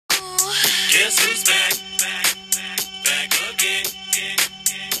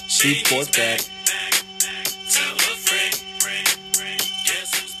Stoop Sports back. Tell a friend. Guess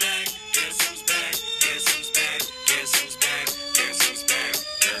who's back? Guess who's back? Guess who's back? Guess who's back? Guess who's back?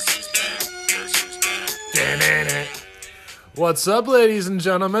 Guess who's back? Guess who's back? What's up, ladies and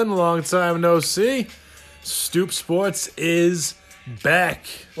gentlemen? Long time no see. Stoop Sports is back.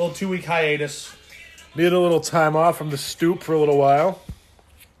 Little 2-week hiatus. Need a little time off from the stoop for a little while.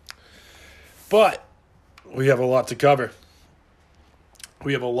 But we have a lot to cover.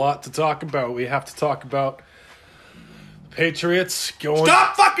 We have a lot to talk about. We have to talk about the Patriots going...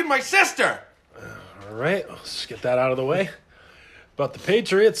 Stop fucking my sister! All right, let's get that out of the way. About the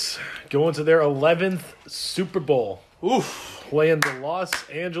Patriots going to their 11th Super Bowl. Oof. Playing the Los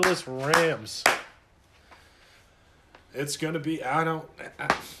Angeles Rams. It's going to be... I love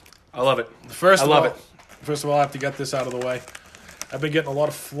it. First I of love all, it. First of all, I have to get this out of the way. I've been getting a lot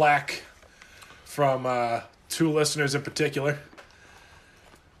of flack from two listeners in particular.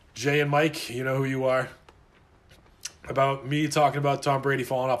 Jay and Mike, you know who you are. About me talking about Tom Brady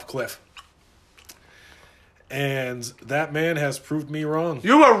falling off a cliff. And that man has proved me wrong.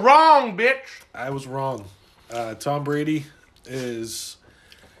 You were wrong, bitch! I was wrong. Tom Brady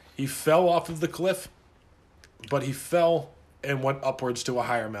he fell off of the cliff, but he fell and went upwards to a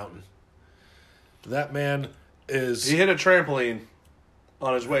higher mountain. That man is... He hit a trampoline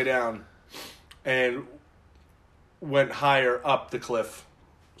on his way down and went higher up the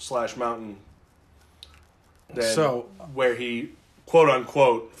cliff/mountain than where he,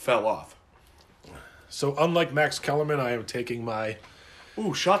 quote-unquote, fell off. So unlike Max Kellerman, I am taking my...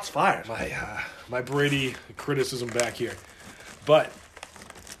 Ooh, shots fired. My Brady criticism back here. But,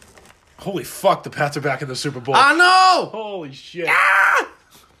 holy fuck, the Pats are back in the Super Bowl. I know! Holy shit. Ah!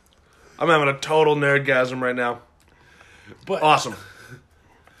 I'm having a total nerdgasm right now. But Awesome.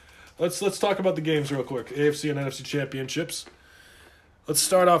 Let's talk about the games real quick. AFC and NFC championships. Let's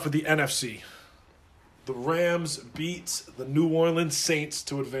start off with the NFC. The Rams beat the New Orleans Saints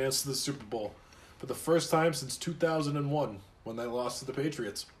to advance to the Super Bowl for the first time since 2001 when they lost to the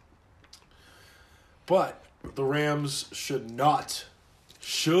Patriots. But the Rams should not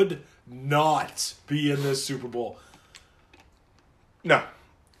be in this Super Bowl. No.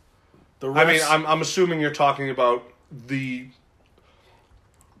 The refs, I mean, I'm assuming you're talking about the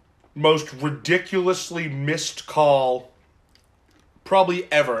most ridiculously missed call probably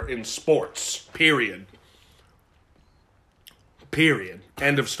ever in sports. Period.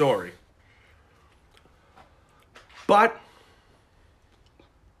 End of story. But,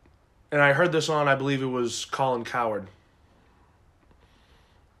 and I heard this on, I believe it was Colin Cowherd.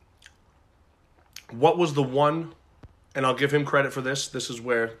 What was the one, and I'll give him credit for this, this is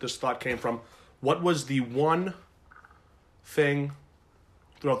where this thought came from. What was the one thing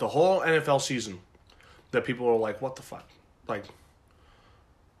throughout the whole NFL season that people were like, what the fuck? Like,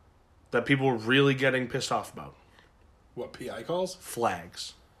 that people were really getting pissed off about? what, PI calls?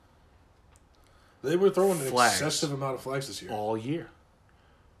 Flags. They were throwing an Flags. excessive amount of flags this year. All year.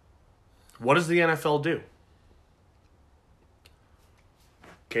 What does the NFL do?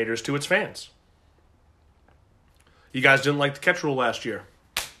 Caters to its fans. You guys didn't like the catch rule last year.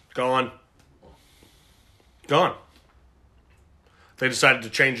 Gone. They decided to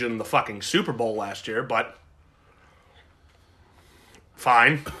change it in the fucking Super Bowl last year, but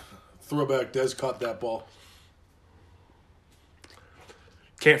fine. Throwback, Dez caught that ball.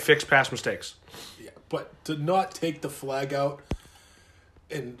 Can't fix past mistakes. Yeah, but to not take the flag out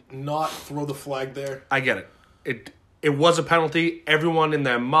and not throw the flag there. I get it. It was a penalty. Everyone and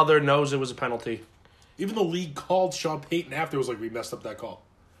their mother knows it was a penalty. Even the league called Sean Payton after. It was like, we messed up that call.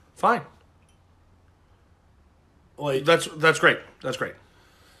 Fine. Like That's great. That's great.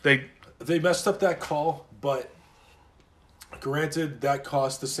 They messed up that call, but granted, that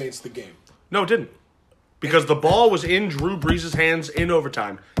cost the Saints the game. No, it didn't. Because the ball was in Drew Brees' hands in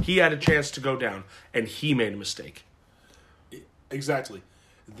overtime. He had a chance to go down, and he made a mistake. Exactly.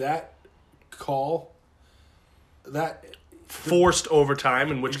 That call, that... Forced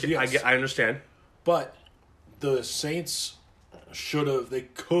overtime, in which case, Yes. I understand. But the Saints they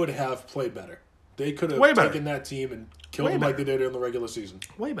could have played better. They could have Way better. taken that team and killed Way them like they better. did in the regular season.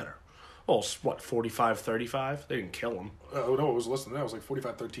 Way better. Well, what, 45-35? They didn't kill him. Oh, no, it was less than that. It was like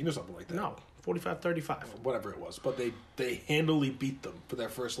 45-13 or something like that. No, 45-35. Whatever it was. But they handily beat them for their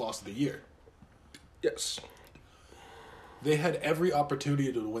first loss of the year. Yes. They had every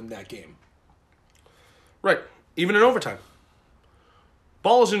opportunity to win that game. Right. Even in overtime.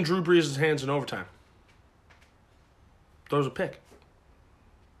 Ball is in Drew Brees' hands in overtime. Throws a pick.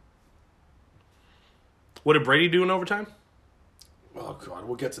 What did Brady do in overtime? Oh, God,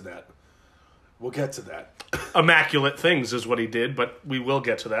 we'll get to that. immaculate things is what he did, but we will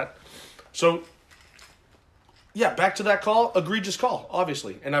get to that. So, yeah, back to that call. Egregious call,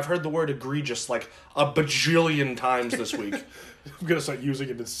 obviously. And I've heard the word egregious like a bajillion times this week. I'm going to start using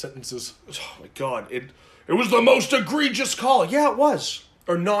it in sentences. Oh, my God. It was the most egregious call. Yeah, it was.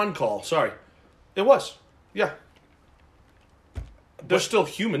 Or non-call, sorry. It was. Yeah. They're still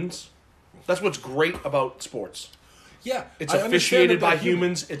humans. That's what's great about sports. Yeah. It's I understand officiated that they're by human.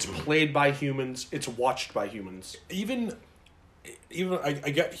 humans. It's played by humans. It's watched by humans. Even I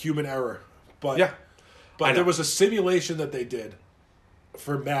get human error, but Yeah. I but know. there was a simulation that they did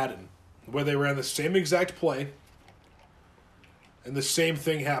for Madden where they ran the same exact play, and the same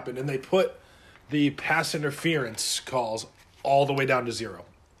thing happened, and they put the pass interference calls all the way down to 0.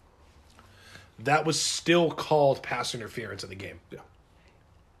 That was still called pass interference in the game. Yeah.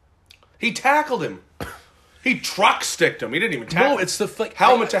 He tackled him. He truck sticked him. He didn't even tackle. No, it's the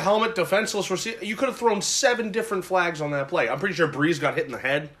helmet to helmet, defenseless receiver. You could have thrown 7 different flags on that play. I'm pretty sure Breeze got hit in the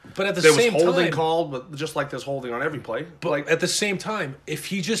head. But at the there same was holding time- called, but just like there's holding on every play. But Like at the same time, if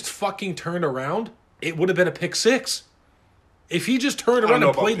he just fucking turned around, it would have been a pick 6. If he just turned I don't around know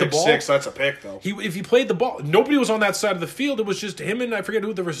and about played the pick ball, 6. That's a pick though. if he played the ball, nobody was on that side of the field. It was just him and I forget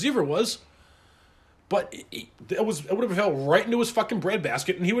who the receiver was. But it would have fell right into his fucking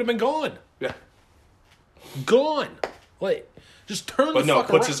breadbasket, and he would have been gone. Yeah. Gone. Like, just turn But the no, fuck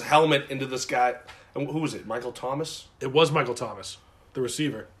puts around. his helmet into this guy. And who was it? Michael Thomas? It was Michael Thomas, the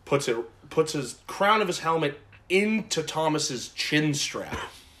receiver. Puts his crown of his helmet into Thomas's chin strap.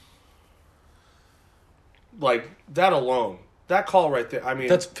 Like that alone. That call right there. I mean,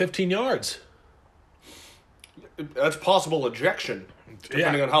 That's 15 yards. that's possible ejection,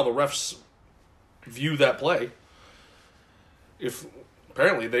 depending Yeah. on how the refs view that play. If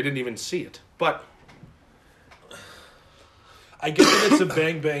apparently they didn't even see it, but I get that it's a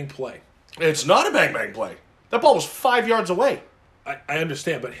bang-bang play. it's not a bang bang play. That ball was 5 yards away. I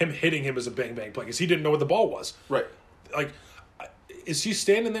understand, but him hitting him is a bang-bang play because he didn't know what the ball was. Right. Like, is he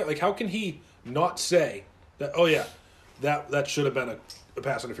standing there? Like, how can he not say that, oh, yeah, that should have been a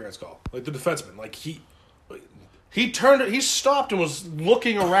pass interference call? Like, the defenseman, like, He turned it. He stopped and was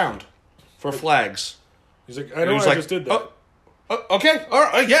looking around for flags. he's like, I And know he was I like, just did that. Okay. All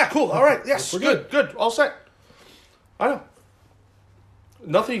right. Yeah. Cool. All right. Yes. We're Good. Good. All set. I know.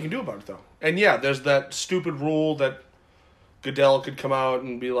 Nothing you can do about it though. And yeah, there's that stupid rule that Goodell could come out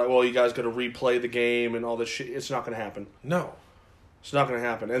and be like, "Well, you guys got to replay the game and all this shit." It's not going to happen. No. It's not going to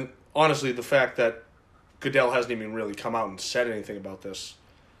happen. And honestly, the fact that Goodell hasn't even really come out and said anything about this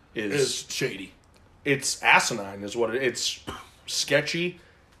Is shady. it's asinine is what it's sketchy.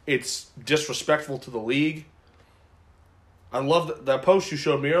 It's disrespectful to the league. I love that post you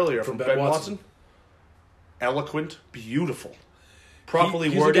showed me earlier from Ben Watson. Eloquent, beautiful, properly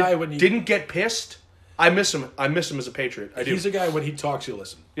he's a worded. guy when you- Didn't get pissed. I miss him. I miss him as a Patriot. I do. He's a guy, when he talks, you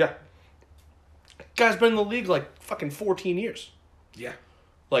listen. Yeah. Guy's been in the league like fucking 14 years. Yeah.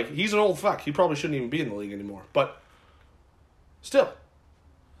 Like, he's an old fuck. He probably shouldn't even be in the league anymore. But still.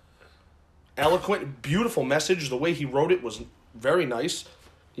 Eloquent, beautiful message. The way he wrote it was very nice.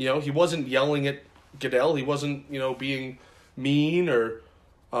 You know, he wasn't yelling at Goodell. He wasn't, being mean or...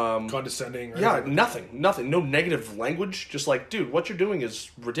 Condescending. Or yeah, anything. nothing. No negative language. Just like, dude, what you're doing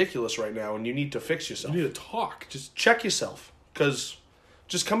is ridiculous right now and you need to fix yourself. You need to talk. Just Check yourself. Because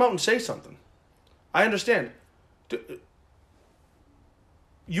just come out and say something. I understand.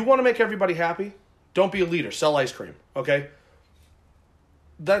 You want to make everybody happy? Don't be a leader. Sell ice cream, okay?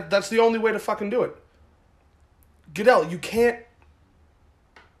 That's the only way to fucking do it. Goodell, you can't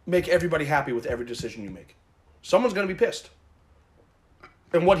make everybody happy with every decision you make. Someone's going to be pissed.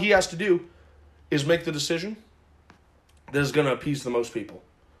 And what he has to do is make the decision that is going to appease the most people.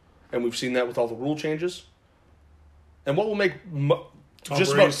 And we've seen that with all the rule changes. And what will make Tom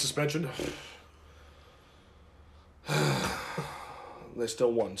just Brady's about... suspension. They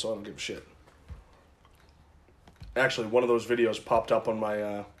still won, so I don't give a shit. Actually, one of those videos popped up on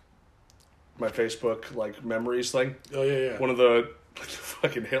my my Facebook like memories thing. Oh, yeah. One of the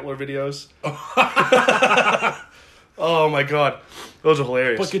fucking Hitler videos. Oh my god, those are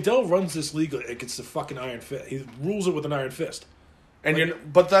hilarious. But Goodell runs this league like it's the fucking iron fist. He rules it with an iron fist. And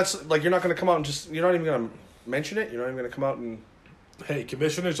but that's like you're not going to come out and you're not even going to mention it. You're not even going to come out and Hey,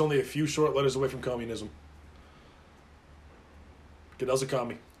 commissioner's only a few short letters away from communism. Goodell's a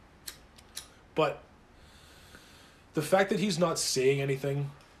commie. But the fact that he's not saying anything,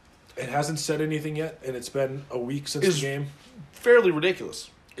 it hasn't said anything yet, and it's been a week since Is- the game. fairly ridiculous.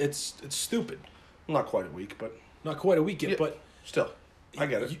 It's stupid. Not quite a week, but Not quite a week yet, Yeah. but still, I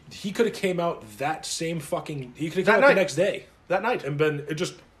get it. he could have came out that same fucking. He could have That come out night. the next day. that night. And Ben, he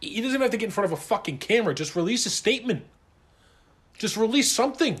doesn't even have to get in front of a fucking camera. Just release a statement. Just release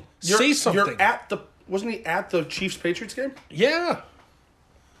something. Say something. Wasn't he at the Chiefs-Patriots game? Yeah.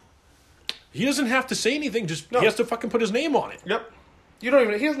 He doesn't have to say anything. He has to fucking put his name on it. Yep. He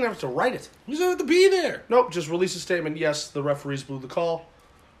doesn't have to write it. He doesn't have to be there. Nope, just release a statement. Yes, the referees blew the call.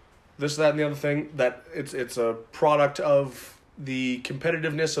 This, that, and the other thing. That it's a product of the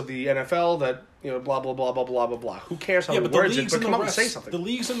competitiveness of the NFL. That blah blah blah blah blah blah blah. Who cares how Yeah, he but the words it? leagues But and the come up and refs, say something. the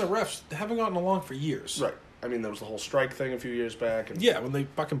leagues and the refs haven't gotten along for years. Right. I mean, there was the whole strike thing a few years back. And Yeah, when they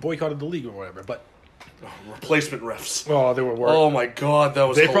fucking boycotted the league or whatever. But replacement refs. oh, they were worried. Oh my god, that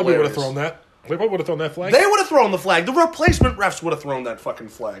was. They probably would have hilarious. thrown that. They probably would have thrown that flag. They would have thrown the flag. The replacement refs would have thrown that fucking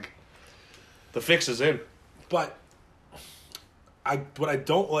flag. The fix is in. But what I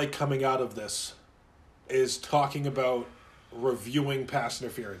don't like coming out of this is talking about reviewing pass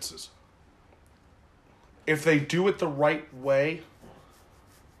interferences. If they do it the right way,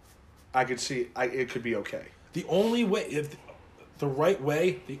 I could see it could be okay. The only way,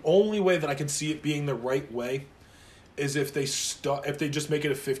 the only way that I can see it being the right way is if they just make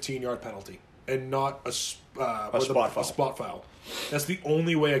it a 15-yard penalty and not a spot foul. That's the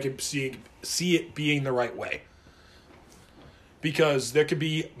only way I can see it being the right way. Because there could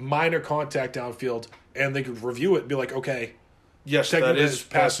be minor contact downfield, and they could review it and be like, okay, Yes, that technically is it's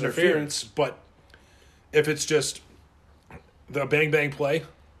pass interference, but if it's just the bang play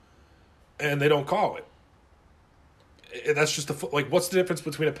and they don't call it, that's just what's the difference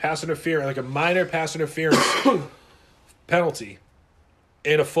between a pass interference, like a minor pass interference penalty,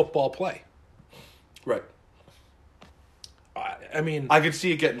 and a football play? Right. I mean, I could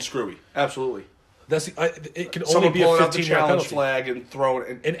see it getting screwy. Absolutely. it can only Someone be a pulling out the 15-yard challenge penalty. flag and throwing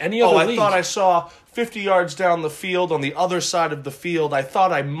it. In any other I league- thought I saw 50 yards down the field on the other side of the field. I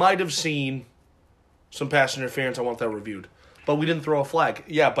thought I might have seen some pass interference. I want that reviewed. But we didn't throw a flag.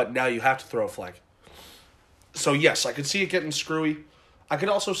 Yeah, but now you have to throw a flag. So, yes, I could see it getting screwy. I could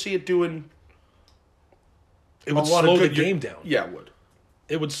also see it doing It would a lot slow of the good. game down. Yeah, it would.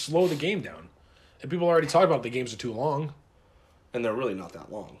 It would slow the game down. And people already talk about the games are too long. And they're really not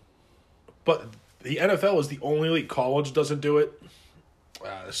that long. But the NFL is the only league. College doesn't do it.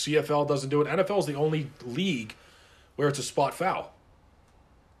 CFL doesn't do it. NFL is the only league where it's a spot foul.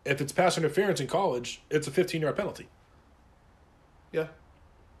 If it's pass interference in college, it's a 15-yard penalty. Yeah.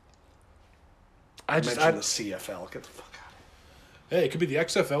 I just, Mention the CFL. Get the fuck out of hey, it could be the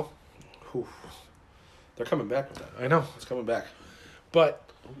XFL. here. They're coming back with that. I know. It's coming back. But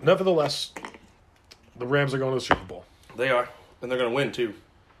nevertheless, the Rams are going to the Super Bowl. They are. And they're going to win, too.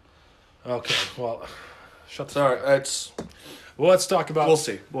 Okay, well, shut the Sorry, it's... Well, let's talk about... We'll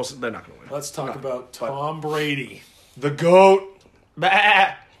see. They're not going to win. Let's talk No, about but- Tom Brady The GOAT.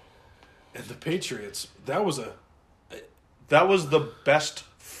 Bah! and the Patriots. That was That was the best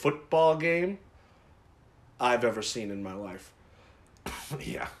football game I've ever seen in my life.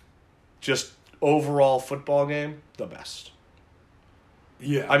 yeah. Just overall football game, the best.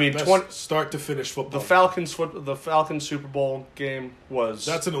 Yeah. I mean, best start to finish football. The Falcons Super Bowl game was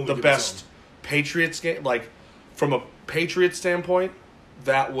That's in a league the of its best own. Patriots game. Like, from a Patriots standpoint,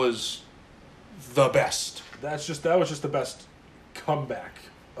 that was the best. That was just the best comeback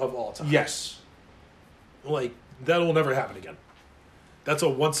of all time. Yes. Like, that'll never happen again. That's a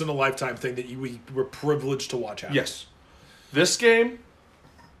once-in-a-lifetime thing that we were privileged to watch happen. Yes. This game,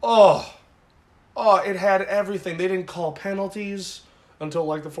 it had everything. They didn't call penalties until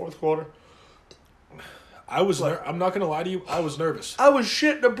like the fourth quarter. I'm not going to lie to you. I was nervous. I was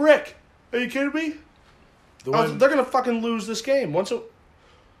shitting a brick. Are you kidding me? The, They're going to fucking lose this game. the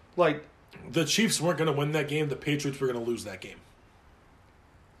Chiefs weren't going to win that game. The Patriots were going to lose that game.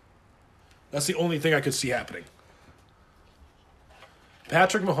 That's the only thing I could see happening.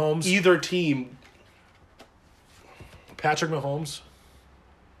 Patrick Mahomes either team.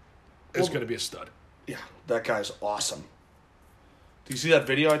 is going to be a stud. Yeah, that guy's awesome. Do you see that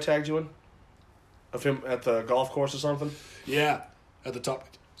video I tagged you in? Of him at the golf course or something? Yeah, at the top.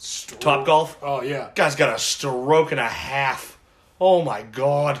 Top golf? Oh, yeah. Guy's got a stroke and a half. Oh my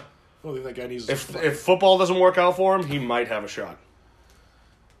god. I don't think that guy needs If football doesn't work out for him, he might have a shot.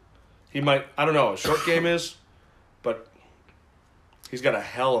 He might, I don't know, a short game is, but he's got a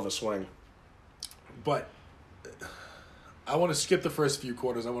hell of a swing. But I want to skip the first few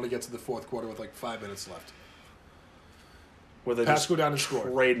quarters. I want to get to the fourth quarter with like 5 minutes left. Where they Pats just go down and score.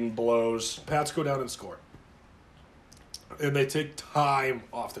 trading blows. Pats go down and score. And they take time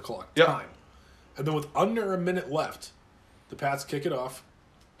off the clock. Yep. Time. And then with under a minute left, the Pats kick it off.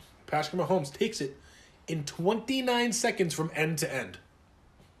 Patrick Mahomes takes it in 29 seconds from end to end.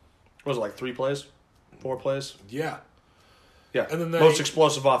 What was it, like 3 plays? 4 plays? Yeah. Yeah, And then they most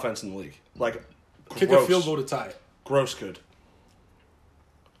explosive offense in the league. Like, kick gross. a field goal to tie it. Gross good.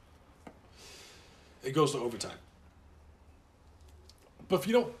 It goes to overtime. But if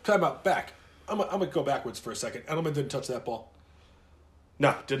you don't time out back, I'm gonna go backwards for a second. Edelman didn't touch that ball.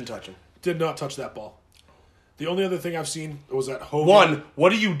 No, didn't touch him. Did not touch that ball. The only other thing I've seen was that Hogan. One,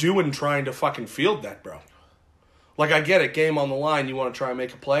 what are you doing trying to fucking field that, bro? Like, I get it, game on the line, you want to try and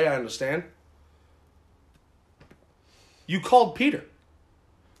make a play, I understand. You called Peter.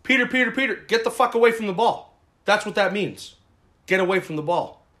 Peter, get the fuck away from the ball. That's what that means. Get away from the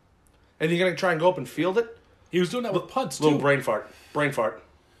ball. And you're going to try and go up and field it? He was doing that with punts too. Little brain fart.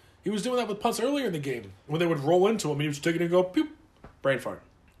 He was doing that with punts earlier in the game when they would roll into him. He was taking it and go pew. Brain fart.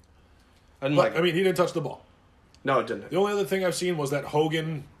 I didn't But like it. I mean, he didn't touch the ball. No, it didn't. The only other thing I've seen was that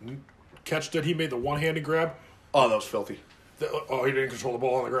Hogan catch that he made the one-handed grab. Oh, that was filthy. Oh, he didn't control the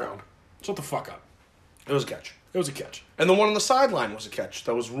ball on the ground. Shut the fuck up. It was a catch. It was a catch. And the one on the sideline was a catch.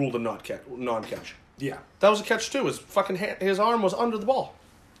 That was ruled a non-catch. Yeah, That was a catch too. His arm was under the ball.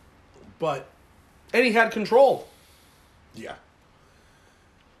 but And he had control. yeah.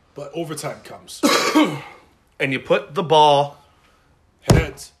 But overtime comes. And you put the ball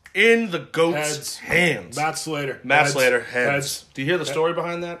Heads. in the GOAT's Heads. hands. Matt Slater. Matt Heads. Slater, heads. Do you hear the story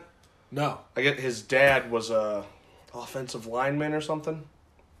behind that? No. I get his dad was a offensive lineman or something.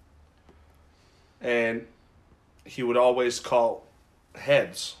 And he would always call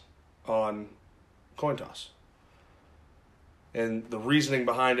heads on coin toss. And the reasoning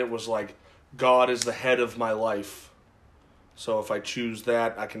behind it was like, God is the head of my life. So if I choose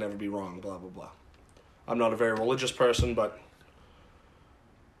that, I can never be wrong, blah, blah, blah. I'm not a very religious person, but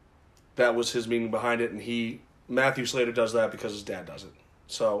that was his meaning behind it. And Matthew Slater does that because his dad does it.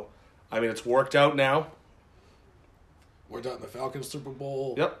 So, I mean, it's worked out now. We're done in the Falcons Super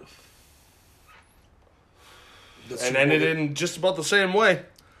Bowl. Yep. The And Super ended Bowl- in just about the same way.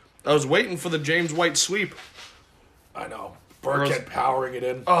 I was waiting for the James White sweep. I know. Burkhead powering it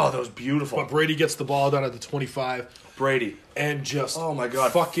in. Oh, that was beautiful. But Brady gets the ball down at the 25 Brady, and just Oh my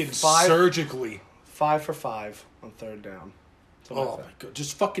God. fucking Five- surgically. 5 for 5 on third down. Something Oh like my that. god.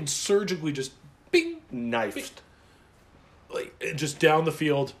 Just fucking surgically just bing. Knifed. Like just down the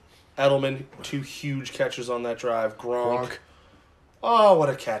field. Edelman, 2 huge catches on that drive. Gronk. Gronk. Oh, what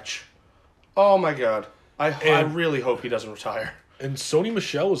a catch. Oh my God. I And- really hope he doesn't retire. And Sony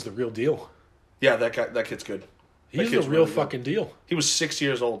Michel is the real deal. Yeah, that kid's good. That He's the kid's real really good. fucking deal. He was 6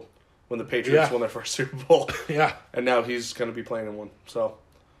 years old when the Patriots Yeah. won their first Super Bowl. Yeah. And now he's going to be playing in one. So,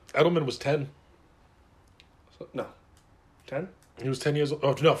 Edelman was 10. no. 10? He was 10 years old.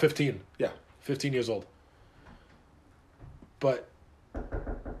 Oh, no, 15. Yeah. 15 years old. But Can I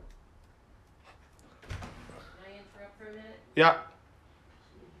interrupt for a minute? Yeah.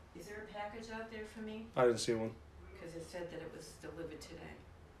 Is there a package out there for me? I didn't see one. Because it said that it was delivered today.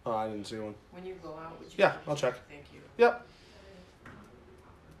 Oh, I didn't see one. When you go out, would you? Yeah, I'll check. Thank you. Yep.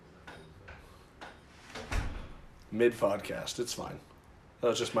 Mid-podcast. It's fine. That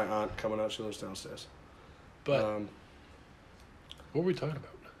was just my aunt coming out. She lives downstairs. but Um, what were we talking about?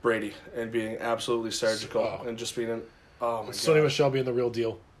 Brady and being absolutely surgical Oh. and just being an... Oh, my Sony God. Michel being the real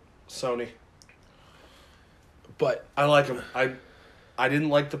deal. Sony. But I like him. I didn't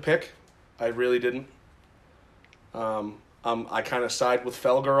like the pick. I really didn't. I kind of side with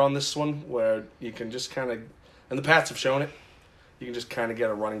Felger on this one, where you can just kind of, and the Pats have shown it, you can just kind of get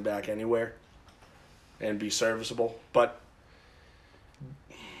a running back anywhere and be serviceable. But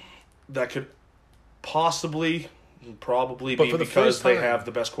that could probably But be for the because first they time- have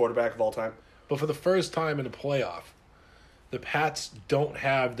the best quarterback of all time. But for the first time in a playoff, the Pats don't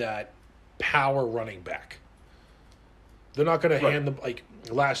have that power running back. They're not going to Right. hand them, like,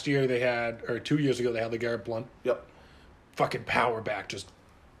 last year they had, or 2 years ago they had the Garrett Blunt Yep. fucking power back, just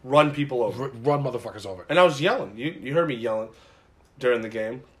Run people over. run motherfuckers over. And I was yelling. You heard me yelling during the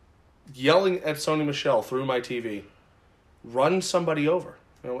game. Yelling at Sony Michel through my TV. Run somebody over.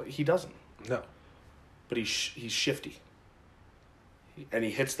 You know, he doesn't. No. But he's shifty. And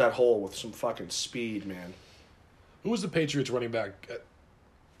he hits that hole with some fucking speed, man. Who was the Patriots running back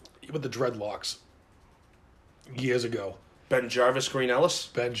with the dreadlocks years ago? Ben Jarvis, Green Ellis.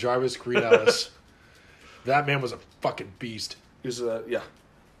 Ben Jarvis, Green Ellis. That man was a fucking beast. He's yeah.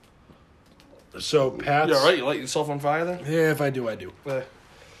 So Pats. You all right? You light yourself on fire there? Yeah, if I do, I do. Eh,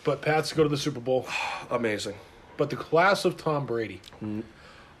 But Pats go to the Super Bowl. amazing. But the class of Tom Brady.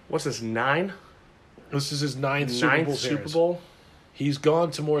 What's this, 9? This is his ninth Super Ninth Bowl Super appearance. Bowl? He's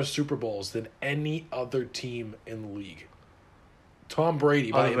gone to more Super Bowls than any other team in the league. Tom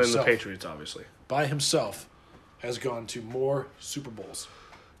Brady by Other than the himself, Patriots, obviously. by himself, has gone to more Super Bowls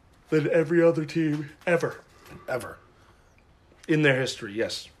Than every other team ever. ever. In their history,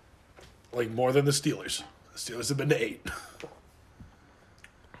 yes. Like, more than the Steelers. The Steelers have been to 8.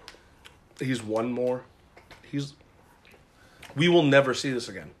 He's won more. We will never see this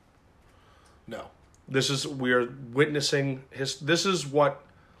again. No. We're witnessing this is what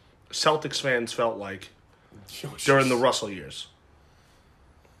Celtics fans felt like during the Russell years.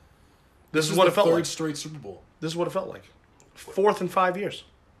 This is what it felt third like. straight Super Bowl. This is what it felt like. 4th in 5 years.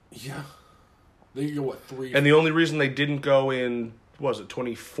 Yeah. They go, what, 3? And the only reason they didn't go in, what was it,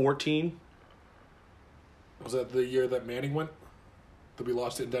 2014 Was that the year that Manning went? That we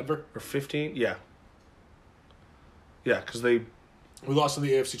lost it in Denver? or 15? Yeah. Yeah, because they... We lost in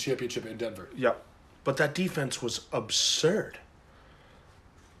the AFC Championship in Denver. Yep. But that defense was absurd.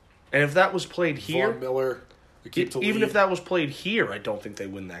 And if that was played here... Von Miller. Even if that was played here, I don't think they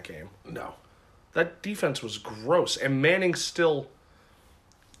win that game. No. That defense was gross. And Manning still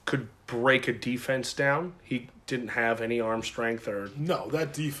could break a defense down. He didn't have any arm strength or... No,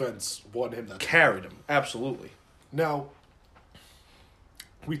 that defense won him that. Carried him. Absolutely. Now,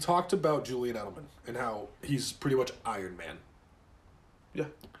 we talked about Julian Edelman and how he's pretty much Iron Man. Yeah.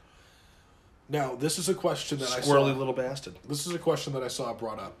 Now, this is a question that I saw. Squirrely little bastard. This is a question that I saw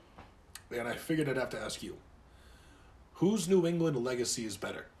brought up, and I figured I'd have to ask you. Whose New England legacy is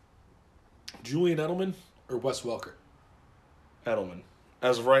better? Julian Edelman or Wes Welker? Edelman.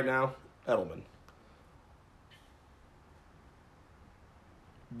 As of right now, Edelman.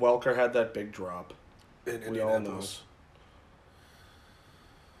 Welker had that big drop. In We all Indianapolis.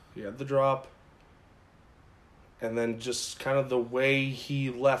 He had the drop. And then just kind of the way he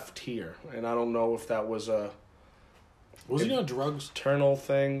left here. And I don't know if that was a Was he on drugs? internal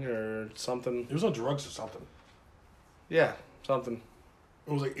thing or something. He was on drugs or something. Yeah, something.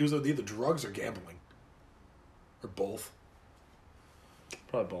 It was like it was either drugs or gambling, or both.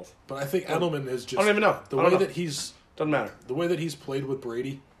 Probably both. But I think Edelman is just. I don't even know. The I way don't know. that he's Doesn't matter. the way that he's played with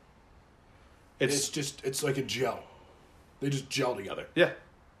Brady. It's It's like a gel. They just gel together. yeah.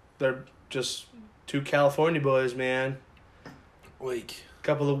 They're just two California boys, man. Like,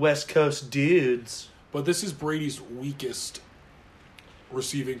 Couple of West Coast dudes. but this is Brady's weakest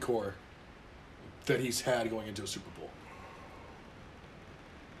receiving core that he's had going into a Super Bowl.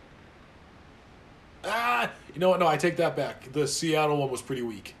 You know what? No, I take that back. The Seattle one was pretty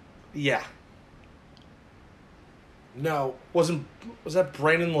weak. Yeah. No. Was that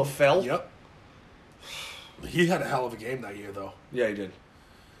Brandon LaFell? Yep. He had a hell of a game that year, though. Yeah, he did.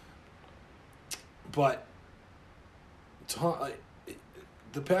 But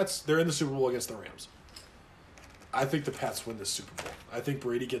the Pats, they're in the Super Bowl against the Rams. I think the Pats win this Super Bowl. I think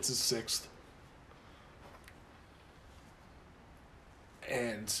Brady gets his 6th.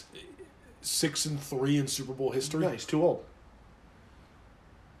 And 6-3 in Super Bowl history. Yeah, he's too old.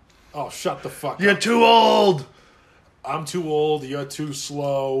 Oh, shut the fuck You're up. too old! I'm too old. You're too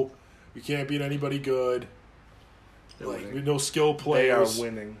slow. You can't beat anybody good. They're Like, winning. no skill They are players.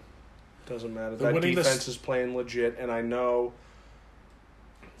 winning. Doesn't matter. They're That winning this- defense is playing legit, and I know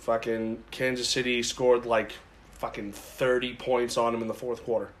fucking Kansas City scored like fucking 30 points on him in the fourth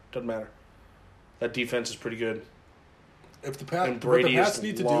quarter. Doesn't matter. That defense is pretty good. If the And what Brady the Pats is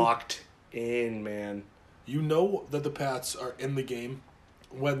need to locked in, man. do, you know that the Pats are in the game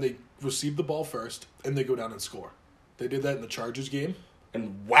when they receive the ball first and they go down and score. They did that in the Chargers game.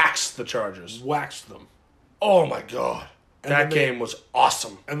 And waxed the Chargers. Waxed them. Oh my god. And That then they- game was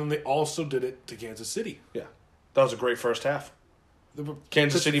awesome. And then they also did it to Kansas City. Yeah. That was a great first half. They were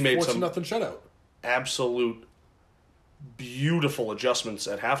Kansas City made some- nothing shutout. Absolute beautiful adjustments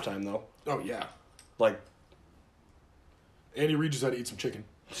at halftime, though. Oh, yeah. Like, Andy Reid just had to eat some chicken.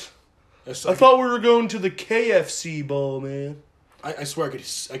 I thought we were going to the KFC Bowl, man. I swear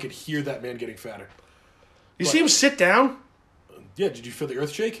I could hear that man getting fatter. You But- see him sit down? Yeah, did you feel the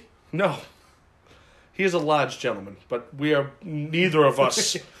earth shake? No. He is a large gentleman, but neither of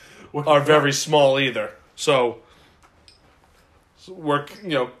us are very small either. So we're,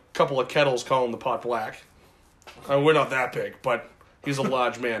 a couple of kettles calling the pot black. We're not that big, but he's a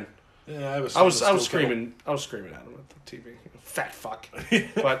large man. Yeah, I was I was still screaming at him at the TV. Fat fuck.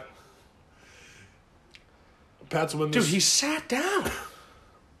 But Pats win dude, this. he sat down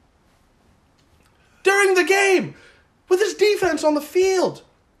during the game with his defense on the field.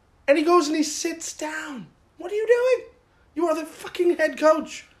 And he goes and he sits down. What are you doing? You are the fucking head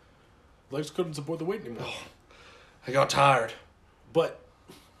coach. Legs couldn't support the weight anymore. I got tired. But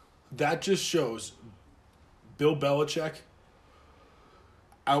that just shows Bill Belichick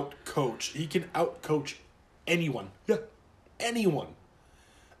out-coach. He can out-coach anyone. Yeah. Anyone.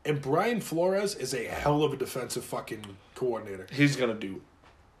 And Brian Flores is a hell of a defensive fucking coordinator. He's going to do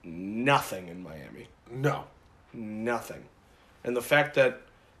nothing in Miami. No. Nothing. And the fact that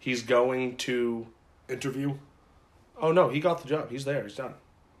he's going to... Interview. Oh, no, he got the job. He's there. He's done.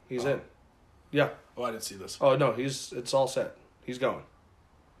 He's in. Yeah. Oh, I didn't see this. Oh, no, it's all set. He's going.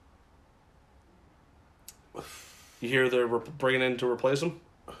 You hear they're bringing in to replace him?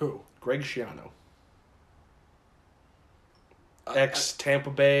 Who? Greg Schiano. Ex-Tampa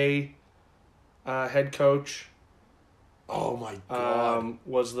Bay head coach. Oh, my God.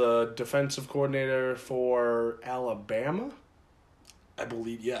 Was the defensive coordinator for Alabama. I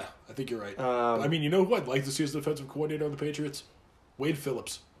believe, yeah. I think you're right. Um, I mean, you know who I'd like to see as defensive coordinator on the Patriots? Wade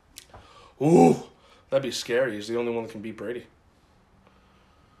Phillips. Ooh, that'd be scary. He's the only one that can beat Brady.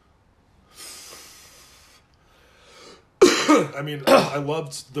 I mean, I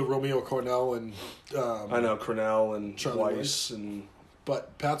loved the Romeo Cornell and... I know, Cornell and Charlie Weiss. And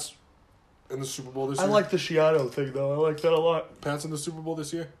But Pat's in the Super Bowl this I year. like the Schiano thing, though. I like that a lot. Pat's in the Super Bowl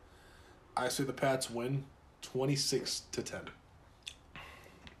this year. I say the Pats win 26-10.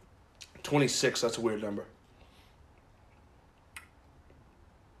 26, that's a weird number.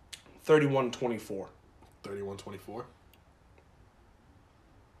 31-24. 31-24.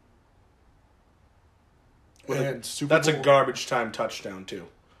 With a- And Super That's Bowl, a garbage time touchdown, too,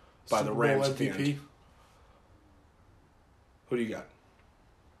 by the Super Bowl Rams at the MVP. end. Who do you got?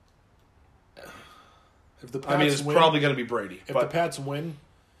 If the Pats I mean, it's win, probably going to be Brady. if but the Pats win,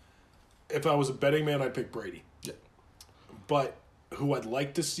 if I was a betting man, I'd pick Brady. Yeah. But who I'd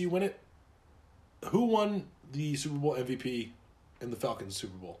like to see win it? Who won the Super Bowl MVP in the Falcons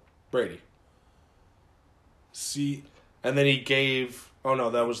Super Bowl? Brady. See, And then he gave... Oh, no,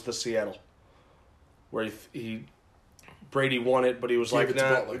 that was the Seattle. Where he Brady won it, but he was Gave like, it to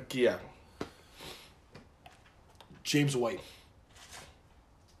nah, Butler. yeah. James White.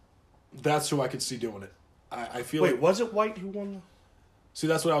 That's who I could see doing it. I feel Wait, like... was it White who won? See,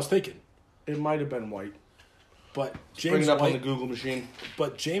 that's what I was thinking. It might have been White. But Bring James it up White... on the Google machine.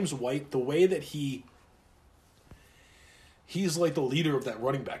 But James White, the way that he's like the leader of that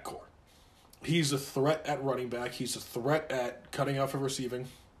running back core. He's a threat at running back. He's a threat at cutting off and receiving.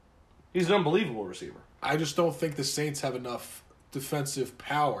 He's an unbelievable receiver. I just don't think the Saints have enough defensive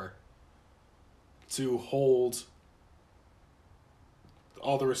power to hold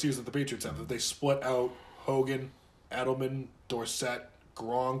all the receivers that the Patriots have. That they split out Hogan, Edelman, Dorsett,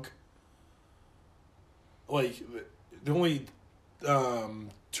 Gronk. Like, the only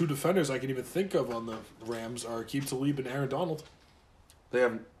two defenders I can even think of on the Rams are Aqib Talib and Aaron Donald. They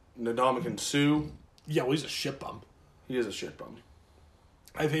have Ndamukong Suh. Yeah, well, he's a shit bum. He is a shit bum.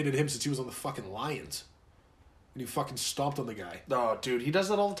 I've hated him since he was on the fucking Lions. And he fucking stomped on the guy. Oh, dude, he does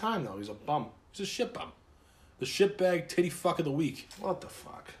that all the time, though. He's a bum. He's a shit bum. The shitbag titty fuck of the week. What the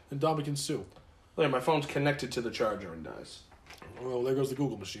fuck? And Ndamukong Suh. Look, my phone's connected to the charger and dies. Well, there goes the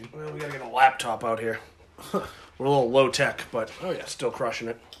Google machine. Well, we gotta get a laptop out here. We're a little low tech, but Oh, yeah. still crushing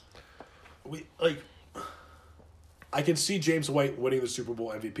it. I can see James White winning the Super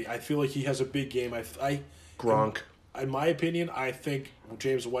Bowl MVP. I feel like he has a big game. Gronk. In my opinion, I think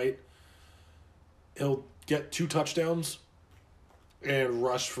James White, he'll get 2 touchdowns and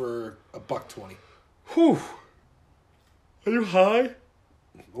rush for $120. Whew. Are you high?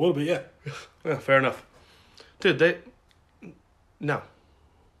 A little bit, yeah. Yeah, fair enough. Dude, no.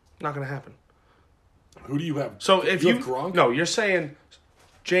 Not gonna happen. Who do you have? So if you have Gronk? No, you're saying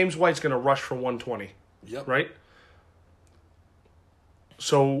James White's gonna rush for 120, Yep. right?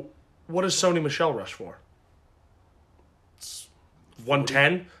 So what does Sony Michel rush for?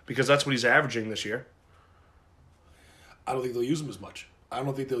 110? Because that's what he's averaging this year. I don't think they'll use him as much. I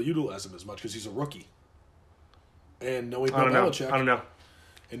don't think they'll utilize him as much because he's a rookie. And knowing Bill Belichick, I don't know.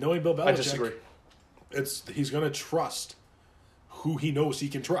 and knowing Bill Belichick, I disagree. He's going to trust who he knows he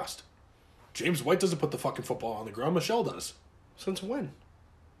can trust. James White doesn't put the fucking football on the ground. Michelle does. Since when?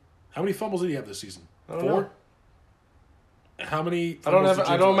 How many fumbles did he have this season? I don't 4? know. How many? I don't fumbles have did I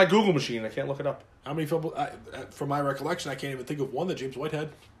James don't have my White- Google machine. I can't look it up. How many fumbles? From my recollection, I can't even think of one that James White had.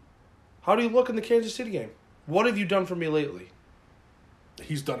 How do you look in the Kansas City game? What have you done for me lately?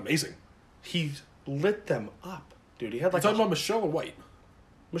 He's done amazing. He's lit them up, dude. He had I'm like talking about Michelle or White.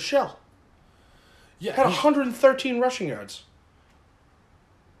 Michelle Yeah, had he- 113 rushing yards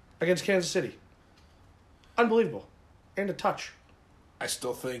against Kansas City. Unbelievable, and a touch. I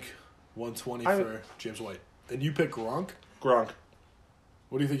still think 120 I- for James White. And you pick Gronk. Gronk,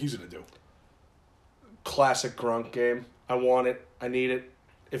 What do you think he's going to do? classic Gronk game. I want it. I need it.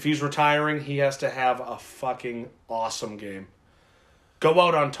 If he's retiring, he has to have a fucking awesome game. Go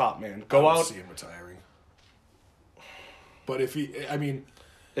out on top, man. I Go don't out. see him retiring. But if I mean,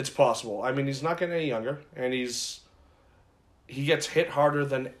 It's possible. I mean, he's not getting any younger, and he gets hit harder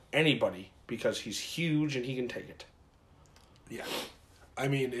than anybody because he's huge and he can take it. Yeah. I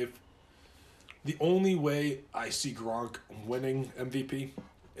mean, if the only way I see Gronk winning MVP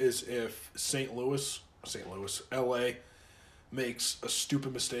is if LA makes a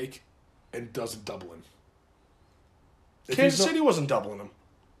stupid mistake and doesn't double him. If Kansas he's not- City wasn't doubling him.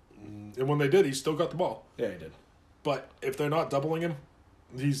 And when they did, he still got the ball. Yeah, he did. But if they're not doubling him,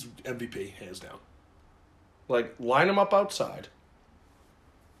 he's MVP, hands down. Like, line him up outside.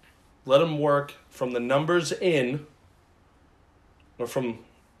 Let him work from the numbers in, or from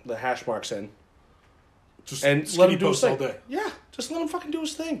the hash marks in, Just and let skinny him do his post all thing. day. Yeah, just let him fucking do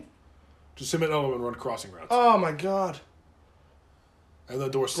his thing. Just him and Edelman run crossing routes. Oh my god. And the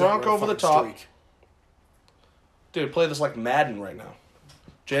door Gronk over the top. Streak. Dude, play this like Madden right now.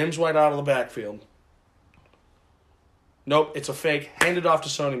 James White out of the backfield. Nope, it's a fake. Hand it off to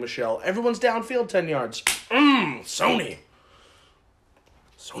Sony Michelle. Everyone's downfield 10 yards. Sony.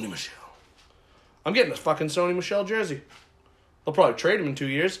 Sony Michelle. I'm getting a fucking Sony Michelle jersey. They'll probably trade him in 2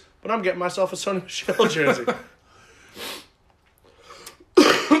 years, but I'm getting myself a Sony Michelle jersey.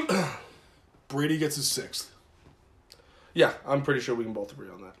 Brady gets his 6th. Yeah, I'm pretty sure we can both agree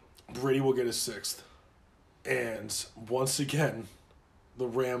on that. Brady will get his 6th. And once again, the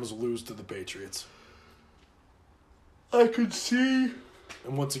Rams lose to the Patriots. I could see.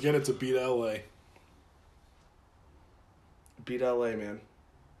 And once again, it's a beat LA. Beat LA, man.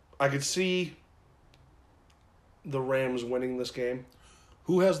 I could see the Rams winning this game.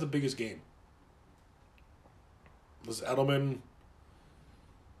 Who has the biggest game? Was Edelman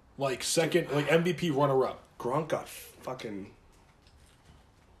second, MVP runner-up? Gronk got fucking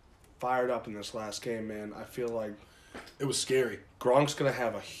fired up in this last game, man. I feel like It was scary. Gronk's gonna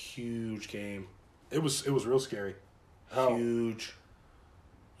have a huge game. It was real scary. How Huge.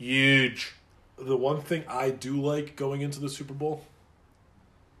 the one thing I do like going into the Super Bowl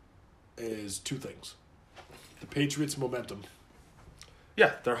is 2 things. The Patriots' momentum.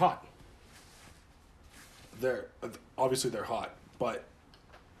 Yeah, they're hot. They're hot, but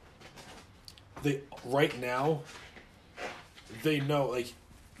they right now they know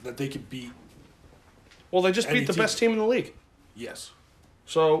that they could beat. Well, they just Any beat the team. best team in the league. Yes,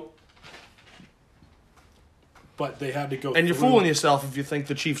 So, but they had to go. and you're through- fooling yourself if you think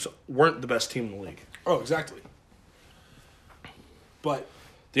the Chiefs weren't the best team in the league. Oh, exactly. But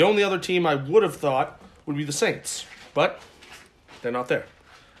The only other team I would have thought would be the Saints, but they're not there.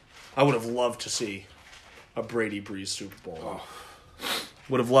 I would have loved to see a Brady Breeze Super Bowl.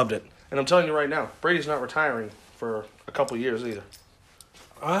 Would have loved it. And I'm telling you right now, Brady's not retiring for a couple years either.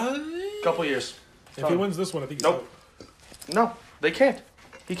 Couple years. if he wins this one, I think he's Nope. out. No, they can't.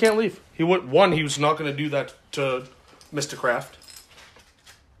 He can't leave. He would. One, he was not going to do that to Mr. Kraft.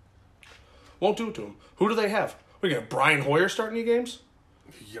 Won't do it to him. Who do they have? We got Brian Hoyer starting your games.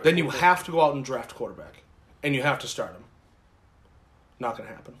 Then you have to go out and draft a quarterback, and you have to start him. Not going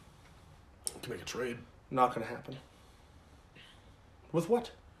to happen. to make a trade. Not going to happen. With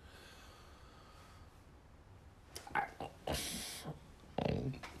what?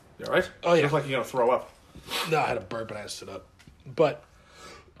 You all right? Oh, yeah. Look like you're going to throw up. No, I had a burp and I had to sit up. But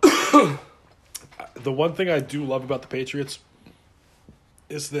the one thing I do love about the Patriots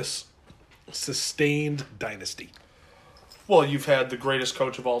is this sustained dynasty. Well, you've had the greatest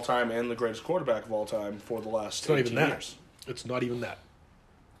coach of all time and the greatest quarterback of all time for the last It's not 18 even that. years. It's not even that.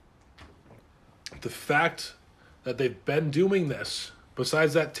 The fact that they've been doing this,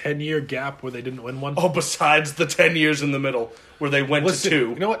 besides that 10-year gap where they didn't win one. Oh, besides the 10 years in the middle where they went Listen, to 2.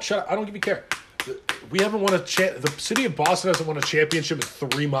 you know what? Shut up. I don't give a care. We haven't won the city of Boston hasn't won a championship in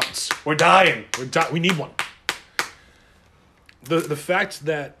 3 months. We're dying. We need one. The fact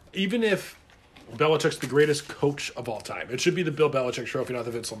that even if Belichick's the greatest coach of all time, it should be the Bill Belichick trophy, not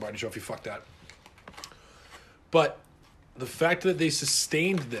the Vince Lombardi trophy. Fuck that. But the fact that they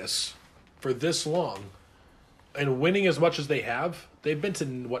sustained this for this long and winning as much as they have, they've been to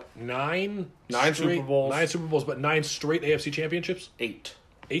what, 9 Nine straight- Super Bowls. 9 Super Bowls, but 9 straight AFC championships. 8.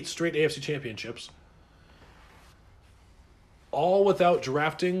 8 straight AFC championships. All without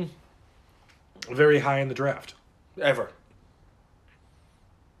drafting very high in the draft. Ever.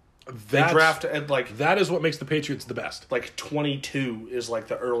 They That's- draft at like That is what makes the Patriots the best. 22 is like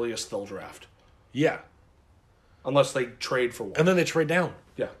the earliest they'll draft. Yeah. Unless they trade for one. And then they trade down.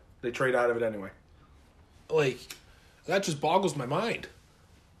 Yeah. They trade out of it anyway. That just boggles my mind.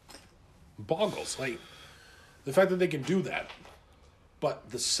 Boggles. The fact that they can do that.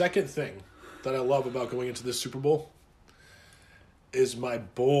 But the second thing that I love about going into this Super Bowl is my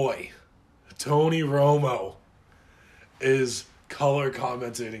boy, Tony Romo, is color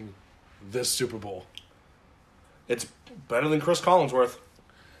commentating this Super Bowl. It's better than Chris Collinsworth.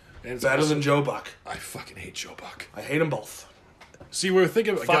 And it's Better also- than Joe Buck. I fucking hate Joe Buck. I hate them both. See, we were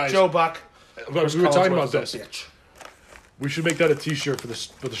thinking, Fuck guys. Joe Buck. We were talking about Collinsworth this. is a bitch. We should make that a T-shirt for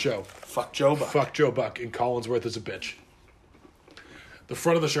the show. Fuck Joe Buck. Fuck Joe Buck and Collinsworth is a bitch. The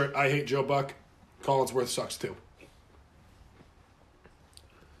front of the shirt, I hate Joe Buck. Collinsworth sucks too.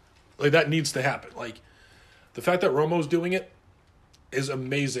 Like, that needs to happen. Like, the fact that Romo's doing it is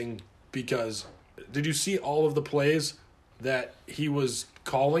amazing because did you see all of the plays that he was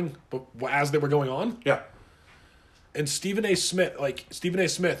calling as they were going on? Yeah. And Stephen A.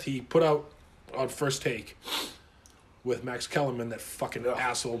 Smith, he put out on First Take with Max Kellerman, that fucking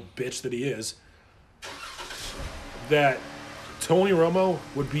asshole bitch that he is, that Tony Romo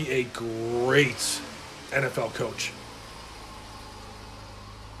would be a great NFL coach.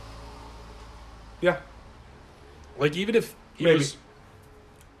 Yeah. Like, even if he Maybe. was...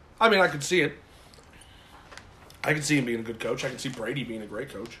 I mean, I could see it. I could see him being a good coach. I could see Brady being a great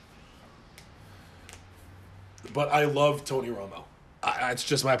coach. But I love Tony Romo. It's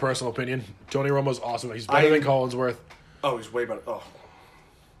just my personal opinion. Tony Romo's awesome. He's better than Collinsworth. Oh, he's way better. Oh,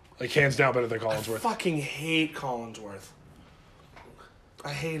 Like, hands down better than I Collinsworth. fucking hate Collinsworth.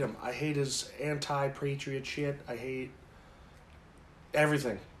 I hate him. I hate his anti-patriot shit. I hate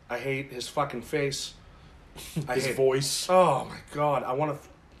everything. I hate his fucking face. I His hate voice. Oh my god, I want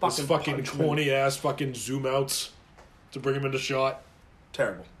to His fucking punch him in- corny ass fucking zoom outs to bring him into shot.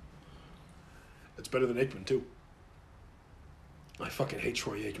 Terrible. It's better than Aikman, too. I fucking hate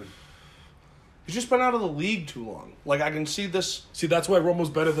Troy Aikman. He's just been out of the league too long. Like, I can see this. See, that's why Romo's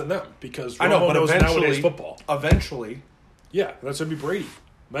better than them, because Romo I know, but knows nowadays eventually, football. Eventually, Yeah, that's going to be Brady.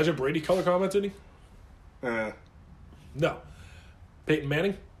 Imagine Brady color commenting. No. Peyton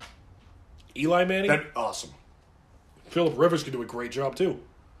Manning. Eli Manning. that's awesome. Phillip Rivers could do a great job, too.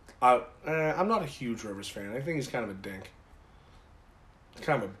 I'm not a huge Rivers fan. I think he's kind of a dink. He's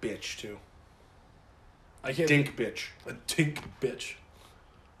kind of a bitch too. I can't Dink bitch. A dink bitch.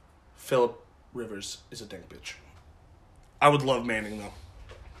 Philip Rivers is a dink bitch. I would love Manning though.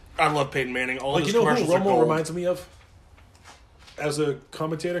 I love Peyton Manning. All Like, his you know who commercials are Romo gold. reminds me of as a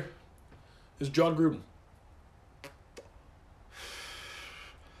commentator? Is John Gruden.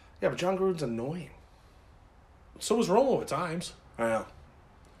 Yeah, but John Gruden's annoying. So was Romo at times. I know.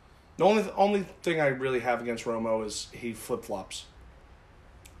 The only thing I really have against Romo is he flip flops.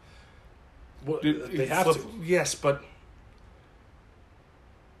 What, they have to. Yes, but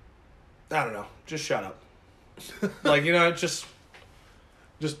I don't know. Just shut up. Like, just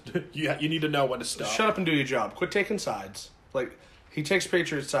Just you need to know when to stop. shut up and do your job. Quit taking sides. Like, he takes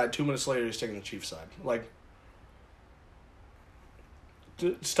Patriots side. 2 minutes later, he's taking the Chiefs side. Like,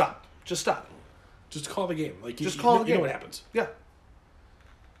 stop. Just stop. Just call the game. Like, Just call the You game. know what happens. Yeah.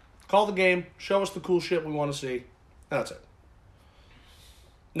 Call the game. Show us the cool shit we want to see. That's it.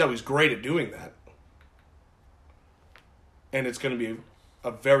 No, he's great at doing that. And it's going to be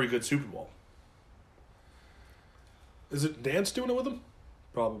a very good Super Bowl. Is it Dance doing it with him?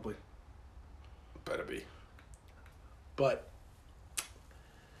 Probably. Better be. But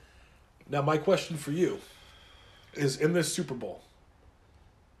now my question for you is, in this Super Bowl,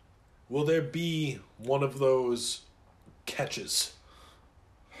 will there be one of those catches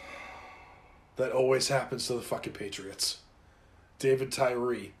that always happens to the fucking Patriots? David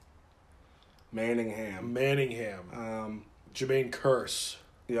Tyree, Manningham. Manningham, Jermaine Kearse,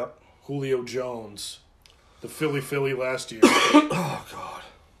 Yep. Julio Jones, the Philly last year. Oh, God.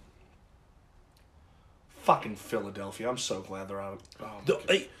 Fucking Philadelphia. I'm so glad they're out.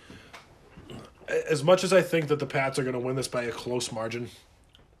 As much as I think that the Pats are going to win this by a close margin,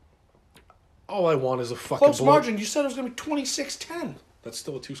 all I want is a fucking Close margin. You said it was going to be 26-10. That's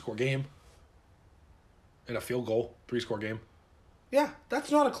still a 2-score game. And a field goal, 3-score game. Yeah, that's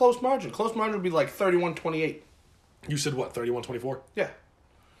not a close margin. Close margin would be like 31-28. You said what, 31-24? Yeah.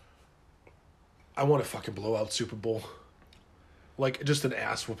 I want a fucking blowout Super Bowl. Like, just an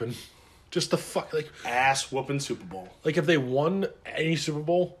ass whooping. Just the fuck, Ass whooping Super Bowl. like if they won any Super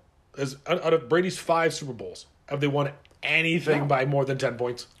Bowl, out of Brady's 5 Super Bowls, have they won anything No. by more than 10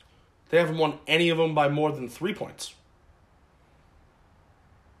 points? They haven't won any of them by more than 3 points.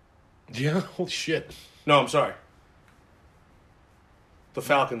 Yeah, holy shit. No, I'm sorry. The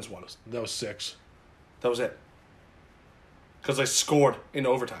Falcons won. That was 6. That was it. Because they scored in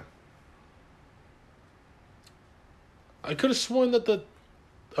overtime. I could have sworn that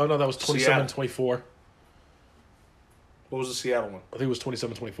oh no, that was 27-24. What was the Seattle one? I think it was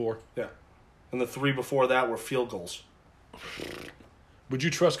 27-24. Yeah. And the 3 before that were field goals. Would you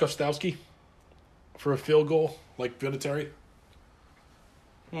trust Gostowski for a field goal like Vinatieri?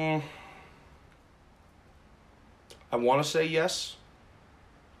 I want to say yes,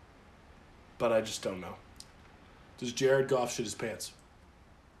 but I just don't know. Does Jared Goff shit his pants?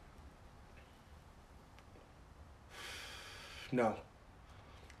 No.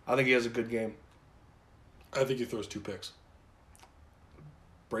 I think he has a good game. I think he throws 2 picks.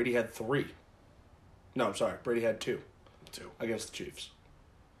 Brady had 3. No, I'm sorry. Brady had 2 2. against the Chiefs.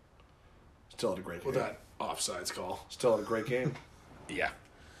 Still had a great game. With that offsides call. Still had a great game. Yeah.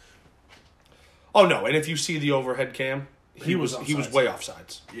 Oh, no. And if you see the overhead cam, he was offsides. way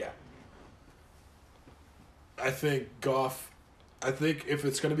offsides. Yeah. I think Goff, if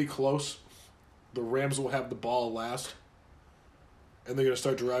it's going to be close, the Rams will have the ball last, and they're going to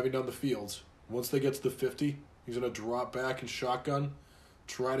start driving down the field. Once they get to the 50, he's going to drop back and shotgun,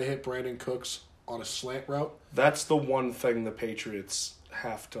 try to hit Brandon Cooks on a slant route. That's the one thing the Patriots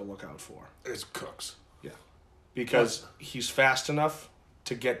have to look out for. It's Cooks. Yeah. Because he's fast enough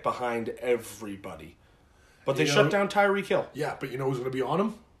to get behind everybody. But they You shut know- down Tyreek Hill. Yeah, but you know who's going to be on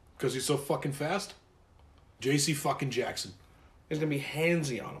him? Because he's so fucking fast? J.C. fucking Jackson. He's going to be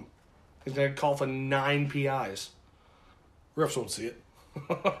handsy on him. He's going to call for 9 PIs. Refs won't see it.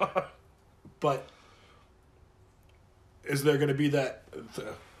 But is there going to be that...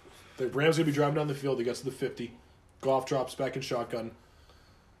 The Rams going to be driving down the field. He gets to the 50. Goff drops back in shotgun.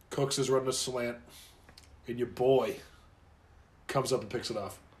 Cooks is running a slant. And your boy comes up and picks it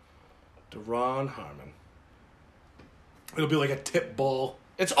off. Deron Harmon. It'll be like a tip ball.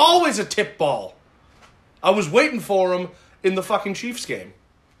 It's always a tip ball. I was waiting for him in the fucking Chiefs game.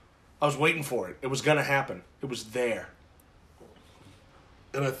 I was waiting for it. It was going to happen. It was there.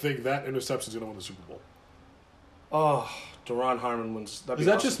 And I think that interception's going to win the Super Bowl. Oh, Deron Harmon wins. That'd Is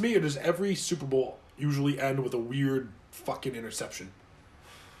be that awesome. just me, or does every Super Bowl usually end with a weird fucking interception?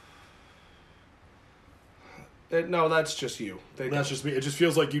 No, that's just you. That's just me. It just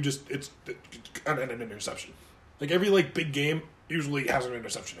feels like it's an interception. Like every like big game usually has an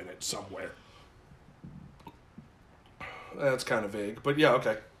interception in it somewhere. That's kind of vague. But yeah,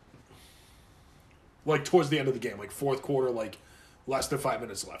 okay. Like towards the end of the game, like fourth quarter, like less than 5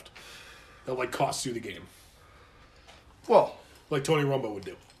 minutes left. That like costs you the game, Well, like Tony Romo would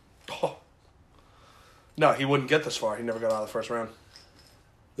do. oh. No, he wouldn't get this far. He never got out of the first round.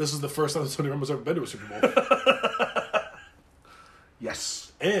 This is the first time that Tony Romo's ever been to a Super Bowl,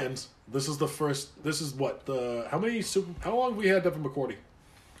 Yes. and this is the first. This is what the how long have we had Devin McCourty?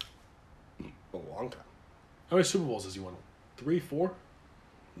 A long time. How many Super Bowls has he won? 3, 4?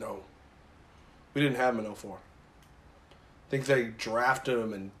 No. We didn't have him in 04. I think they drafted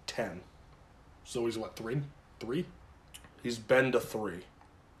him in 10. So he's what 3? He's been to 3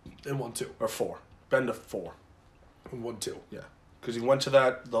 And 1, 2. or 4. Been to 4. And 1, 2. Yeah. Because he went to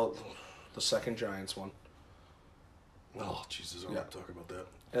the second Giants one. Oh Jesus! I don't Yeah. want to talk about that.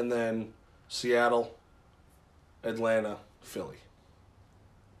 And then Seattle, Atlanta, Philly.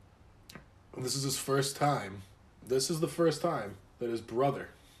 And this is his first time. This is the first time that his brother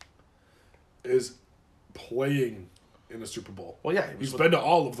is playing in a Super Bowl. Well, yeah. He was He's with- been to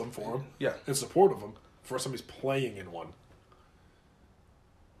all of them for him. Yeah. In support of him. First time he's playing in one.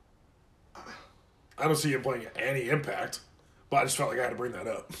 I don't see him playing any impact, but I just felt like I had to bring that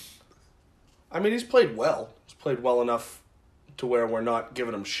up. I mean, he's played well. He's played well enough to where we're not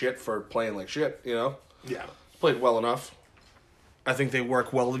giving him shit for playing like shit, you know? Yeah. Played well enough. I think they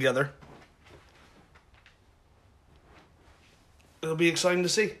work well together. It'll be exciting to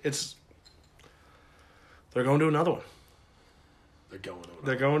see. They're going to another one. They're going to it.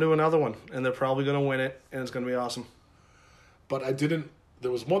 They're going to another one, and they're probably going to win it, and it's going to be awesome. But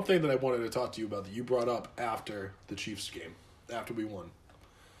there was one thing that I wanted to talk to you about that you brought up after the Chiefs game, after we won.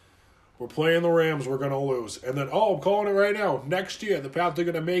 We're playing the Rams, we're going to lose. And then, I'm calling it right now. Next year, the Pats are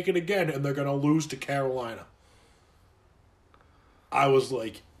going to make it again, and they're going to lose to Carolina. I was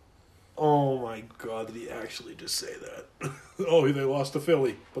like, oh my God, did he actually just say that? They lost to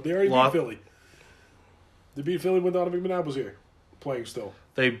Philly. But they already beat Philly. They beat Philly when Donovan McNabb was here, playing still.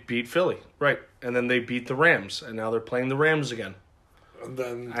 They beat Philly, right. And then they beat the Rams, and now they're playing the Rams again. And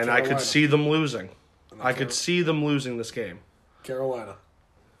then And I could see them losing. I could Carolina. see them losing this game. Carolina.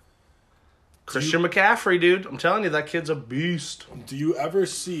 Christian McCaffrey, dude. I'm telling you, that kid's a beast. Do you ever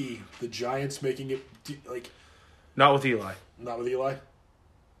see the Giants making it, Not with Eli. not with Eli?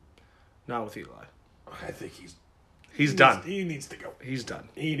 Not with Eli. I think He's done. He needs to go. He's done.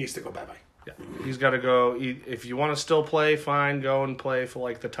 He needs to go bye-bye. Yeah. He's got to go. If you want to still play, fine. Go and play for,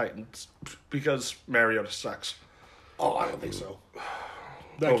 like, the Titans. Because Mariota sucks. Oh, I don't think so.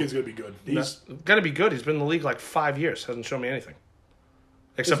 That kid's going to be good. He's Going to be good. He's been in the league, like, 5 years. Hasn't shown me anything.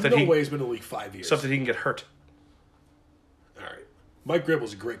 Except there's that no he way he's been in the league 5 years. except that he can get hurt. All right. Mike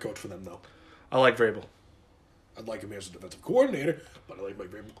Gribble's a great coach for them, though. I like Vrabel. I'd like him as a defensive coordinator, but I like Mike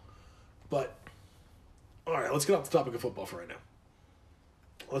Vrabel. But All right, let's get off the topic of football for right now.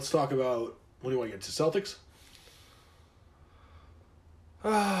 Let's talk about, what do you want to get to, Celtics?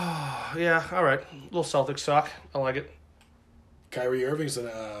 Yeah, all right. Little Celtics talk. I like it. Kyrie Irving's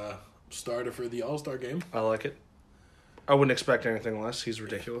a starter for the All-Star game. I like it. I wouldn't expect anything less. He's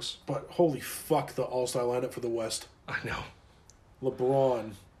ridiculous. But holy fuck, the All-Star lineup for the West. I know.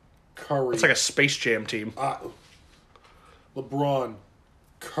 LeBron, Curry. It's like a Space Jam team. LeBron,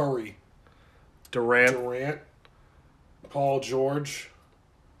 Curry, Durant Paul George,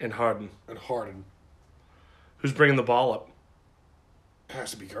 and Harden. and Harden. Who's bringing the ball up? It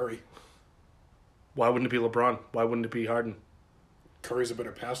has to be Curry. Why wouldn't it be LeBron? Why wouldn't it be Harden? Curry's a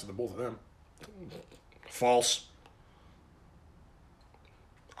better passer than both of them. False.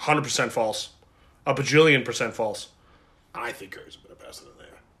 100% false. A bajillion percent false. I think Curry's a better passer than they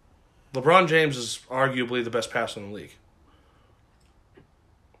are. LeBron James is arguably the best passer in the league.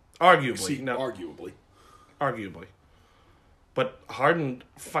 Arguably. See, no, arguably. arguably. But Harden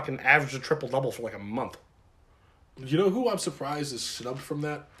fucking averaged a triple-double for like a month. You know who I'm surprised is snubbed from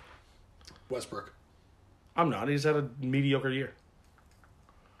that? Westbrook. I'm not. He's had a mediocre year.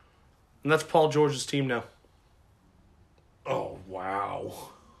 And that's Paul George's team now. Oh, wow.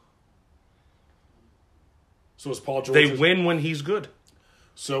 So is Paul George... They win when he's good.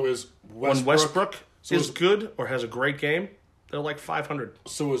 So is When Westbrook... Westbrook so is good or has a great game, they're like 500.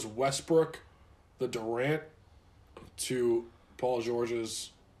 So is Westbrook the Durant to Paul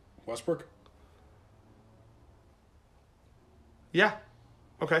George's Westbrook? Yeah.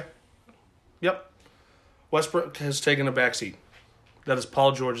 Okay. Yep. Westbrook has taken a backseat. That is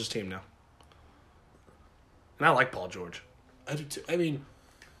Paul George's team now. And I like Paul George. I do too. I mean,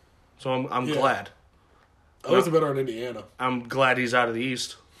 So I'm Yeah. glad. I was better on Indiana. I'm glad he's out of the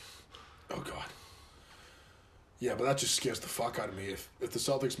East. Oh, God. Yeah, but that just scares the fuck out of me. If the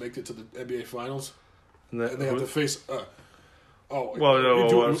Celtics make it to the NBA Finals And and they have to face... Well, you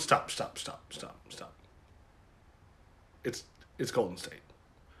do- no, stop. It's Golden State.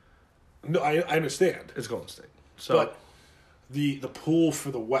 No, I understand. It's Golden State. So, But the pool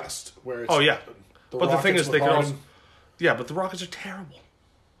for the West, where it's... oh yeah, but the thing Rockets is, with they could Harden, also, yeah, but the Rockets are terrible.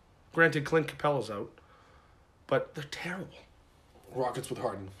 Granted, Clint Capella's out, but they're terrible. Rockets with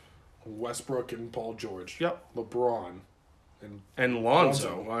Harden. Westbrook and Paul George. Yep. LeBron. And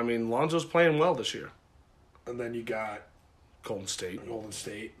Lonzo. I mean, Lonzo's playing well this year. And then you got Golden State. Golden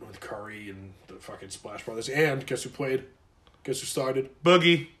State with Curry and the fucking Splash Brothers. And guess who played? Guess who started?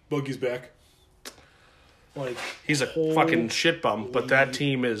 Boogie. Boogie's back. Like, He's a fucking shit bum, but that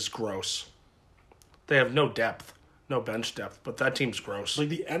team is gross. They have no depth, no bench depth, but that team's gross. like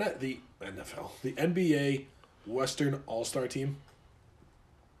the NFL, the NBA Western All-Star team.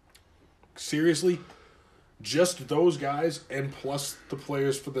 Seriously, just those guys and plus the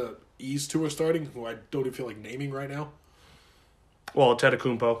players for the East who are starting, who I don't even feel like naming right now. Well,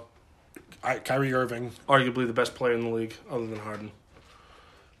 Antetokounmpo, Kyrie Irving, arguably the best player in the league, other than Harden.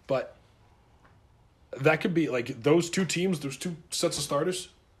 but that could be like those two teams, those two sets of starters,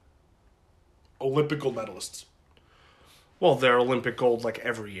 Olympic gold medalists. Well, they're Olympic gold like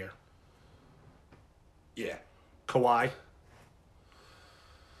every year. Yeah. Kawhi.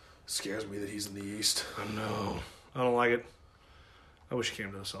 Scares me that he's in the East. No, I don't like it. I wish he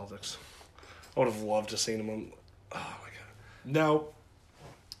came to the Celtics. I would have loved to seen him on. Oh my god. Now,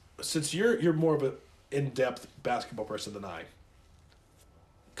 since you're more of an in-depth basketball person than I,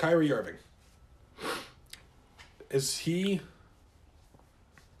 Kyrie Irving, is he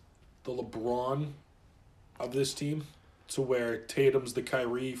the LeBron of this team? To where Tatum's the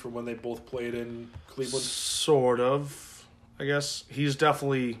Kyrie from when they both played in Cleveland? Sort of, I guess. He's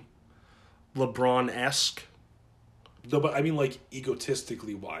definitely LeBron-esque. No, but I mean like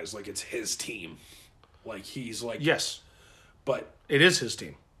egotistically wise, like it's his team. Like he's like Yes, but it is his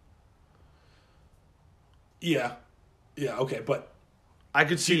team. yeah, okay, but I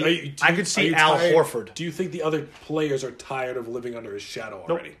could see. are you Al tired- Horford. Do you think the other players are tired of living under his shadow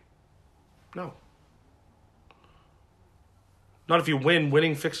already? No. Not if you win.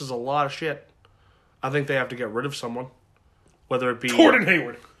 Winning fixes a lot of shit. I think they have to get rid of someone, whether it be Gordon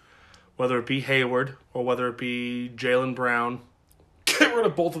Hayward. whether it be Hayward or whether it be Jaylen Brown. Get rid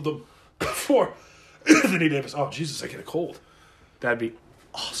of both of them before Anthony Davis. Oh Jesus, I get a cold. That'd be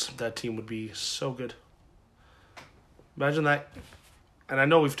awesome. That team would be so good. Imagine that. And I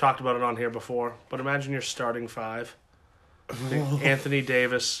know we've talked about it on here before, but imagine your starting five. Anthony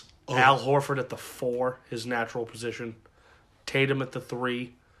Davis, Al Horford at the 4, his natural position. Tatum at the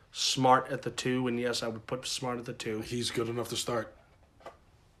 3, Smart at the 2, and yes, I would put Smart at the 2, He's good enough to start.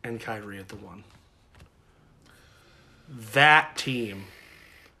 and Kyrie at the 1. That team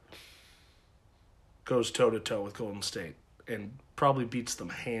goes toe-to-toe with Golden State and probably beats them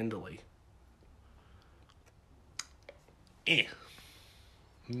handily.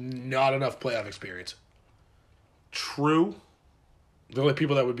 Not enough playoff experience. True, The only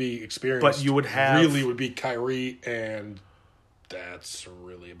people that would be experienced but you would have really would be Kyrie, and that's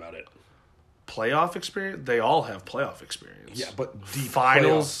really about it. playoff experience. They all have playoff experience. Yeah, but deep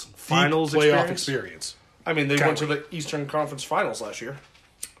finals playoff experience? experience. I mean, they went to Kyrie. the Eastern Conference Finals last year.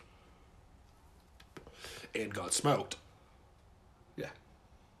 And got smoked. Yeah,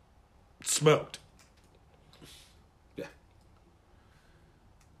 Smoked. yeah.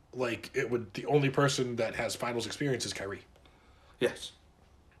 Like, it would. The only person that has finals experience is Kyrie. Yes,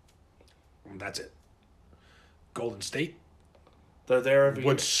 And that's it. Golden State they're there every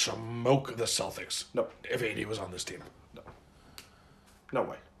would year. smoke the Celtics. No. If AD was on this team. No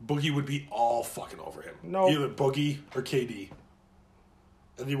way. Boogie would be all fucking over him. No. Either Boogie or KD.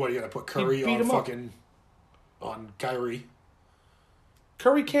 And you gotta put Curry He'd beat on him up. fucking on Kyrie.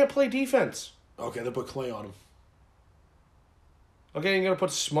 Curry can't play defense. Okay, then put Clay on him. Okay, you're gonna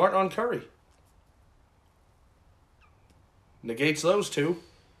put Smart on Curry. Negates those two.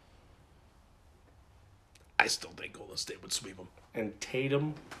 I still think Golden State would sweep him. And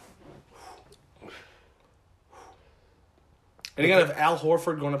Tatum. And you gotta have Al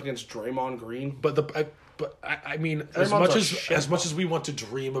Horford going up against Draymond Green. But I mean, Draymond's as much as we want to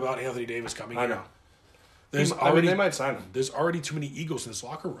dream about Anthony Davis coming I here, know. there's I mean, already they might sign him. there's already too many egos in this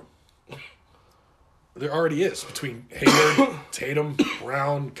locker room. There already is between Hayward, Tatum,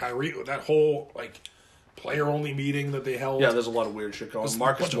 Brown, Kyrie. That whole like player only meeting that they held. Yeah, there's a lot of weird shit going on. There's a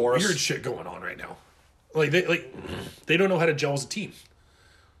Marcus bunch of Morris. weird shit going on right now. They don't know how to gel as a team.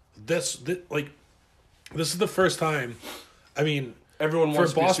 This is the first time. I mean, Everyone for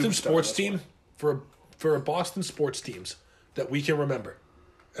wants a to be a Boston superstar, sports that's team, for a Boston sports teams that we can remember,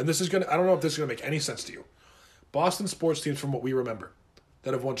 and this is gonna. I don't know if this is gonna make any sense to you. Boston sports teams from what we remember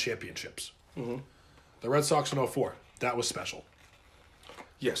that have won championships. Mm-hmm. The Red Sox in 04, that was special.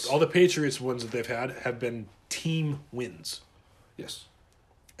 Yes. All the Patriots wins that they've had have been team wins. Yes.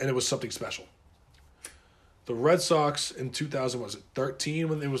 And it was something special. The Red Sox in 2000, was it 13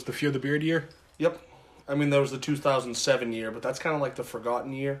 when it was the Fear the Beard year? Yep. I mean, there was the 2007 year, but that's kind of like the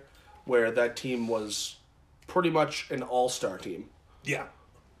forgotten year where that team was pretty much an all-star team. Yeah.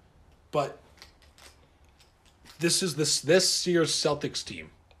 But this is this year's Celtics team.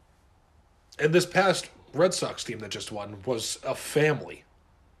 And this past Red Sox team that just won was a family.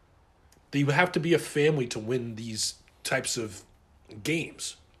 You have to be a family to win these types of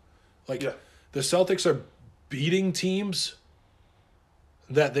games. Like, Yeah. the Celtics are beating teams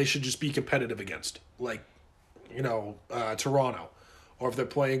that they should just be competitive against. Like, Toronto. Or if they're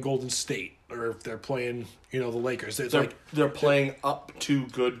playing Golden State. Or if they're playing, the Lakers. It's They're playing up to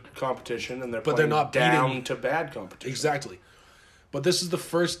good competition, and they're But playing they're not down beating- to bad competition. Exactly. But this is the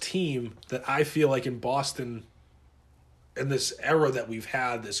first team that I feel like in Boston, in this era that we've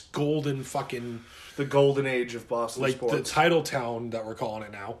had, this golden fucking, The golden age of Boston like the sports. title town that we're calling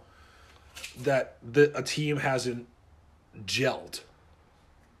it now, that a team hasn't gelled.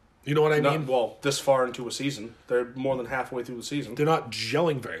 You know what I mean? Well, this far into a season. They're more than halfway through the season. They're not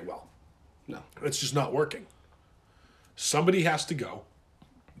gelling very well. No. It's just not working. Somebody has to go,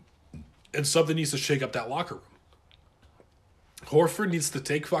 and something needs to shake up that locker room. Horford needs to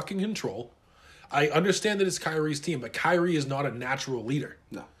take fucking control. I understand that it's Kyrie's team, but Kyrie is not a natural leader.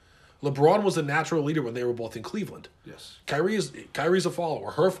 No. LeBron was a natural leader when they were both in Cleveland. Yes. Kyrie's a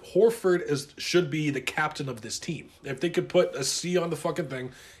follower. Horford should be the captain of this team. If they could put a C on the fucking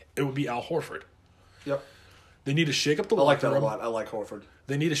thing, it would be Al Horford. Yep. They need to shake up the I like locker that a room. lot. I like Horford.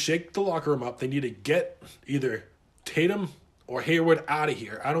 They need to shake the locker room up. They need to get either Tatum or Hayward out of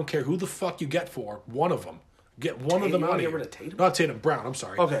here. I don't care who the fuck you get for one of them. Get one of them you out wanna of get here. rid of Tatum? Not Tatum, Brown. I'm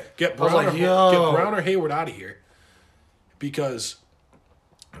sorry. Okay. Get I was Brown, like, or, yo. get Brown or Hayward out of here, because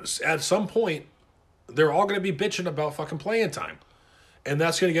at some point they're all going to be bitching about fucking playing time, and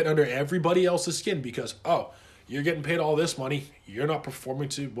that's going to get under everybody else's skin because you're getting paid all this money, you're not performing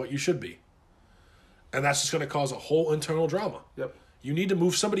to what you should be, and that's just going to cause a whole internal drama. Yep. You need to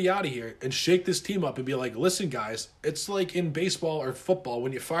move somebody out of here and shake this team up and be like, listen, guys, it's like in baseball or football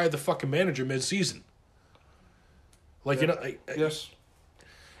when you fire the fucking manager mid-season. Like, Yes.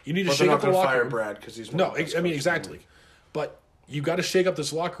 you need to But they're shake not up the going to locker fire room. Brad because he's one No, of the best I mean, coaches in the exactly. league. But you got to shake up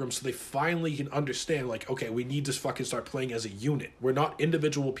this locker room so they finally can understand, like, okay, we need to fucking start playing as a unit. We're not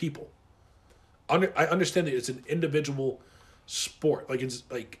individual people. I understand that it's an individual sport. Like, it's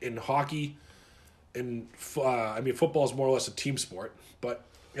like in hockey, football is more or less a team sport. But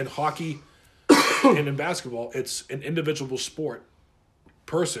in hockey and in basketball, it's an individual sport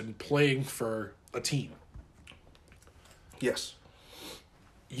person playing for a team. Yes.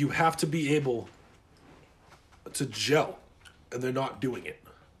 You have to be able to gel, and they're not doing it.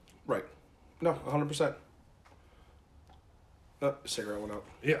 Right. No, 100%. Cigarette went out.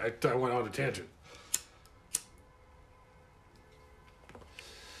 Yeah, I went on a tangent.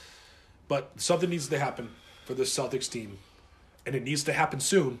 But something needs to happen for this Celtics team, and it needs to happen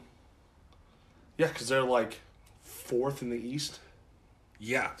soon. Yeah, because they're like 4th in the East.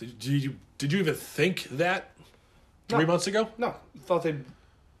 Yeah. Did you even think that 3 No. months ago? No, thought it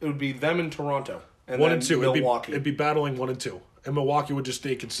would be them in Toronto. And 1 then and 2. Milwaukee. It'd be battling 1 and 2. And Milwaukee would just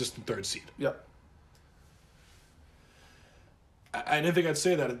stay consistent 3rd seed. Yep. I didn't think I'd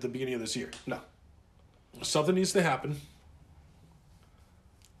say that at the beginning of this year. No. Something needs to happen.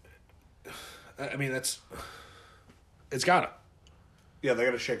 I mean, it's gotta. Yeah, they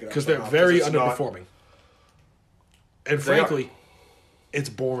got to shake it up. Because they're somehow, very 'cause it's not- underperforming. And They are. frankly, it's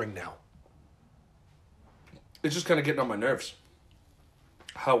boring now. It's just kind of getting on my nerves.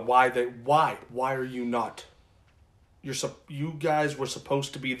 Why are you not? You guys were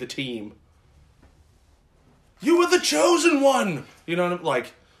supposed to be the team. You were the chosen one. You know what I mean?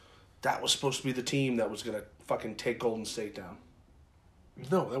 Like, that was supposed to be the team that was gonna fucking take Golden State down.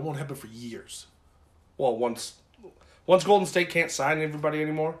 No, that won't happen for years. Well, once Golden State can't sign everybody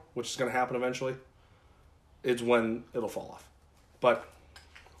anymore, which is gonna happen eventually, it's when it'll fall off. But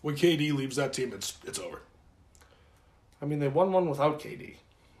When KD leaves that team, it's over. I mean, they won one without KD.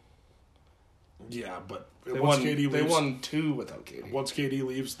 Yeah, but They once won. KD They leaves, won 2 without KD. once KD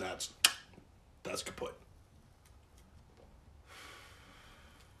leaves, that's kaput.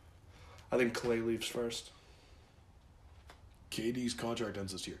 I think Clay leaves first. KD's contract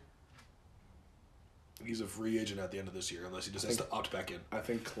ends this year. He's a free agent at the end of this year, unless he just has to opt back in. I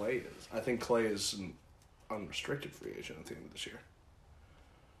think Clay is. I think Clay is an unrestricted free agent at the end of this year.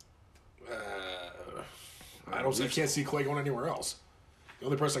 I can't see Clay going anywhere else. The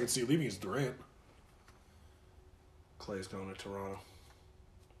only person I can see leaving is Durant. Clay's going to Toronto.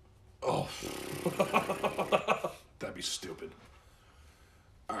 Oh, that'd be stupid.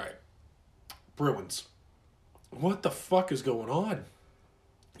 All right, Bruins. What the fuck is going on?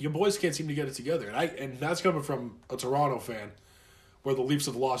 Your boys can't seem to get it together, and that's coming from a Toronto fan, where the Leafs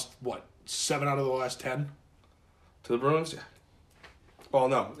have lost 7 out of the last 10 To the Bruins? Yeah. Well,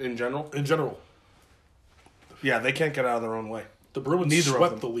 no, in general. in general. Yeah, they can't get out of their own way. The Bruins Neither of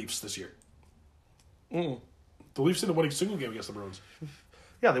swept them. the Leafs this year. Mm. The Leafs didn't win a single game against the Bruins.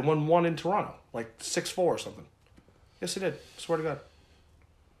 Yeah, they won 1 in Toronto, like 6-4 or something. Yes, they did. Swear to God.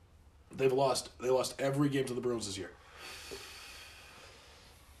 They lost every game to the Bruins this year.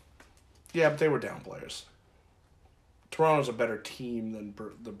 Yeah, but they were down players. Toronto's a better team than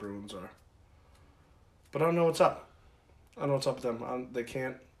the Bruins are. But I don't know what's up. I don't know what's up with them. They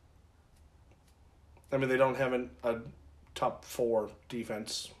can't. I mean, they don't have a top 4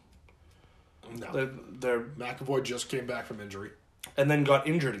 defense. No. They're McAvoy just came back from injury. and then got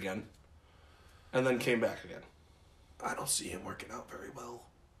injured again, and then came back again. I don't see him working out very well.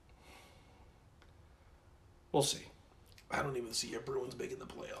 We'll see. I don't even see your Bruins making the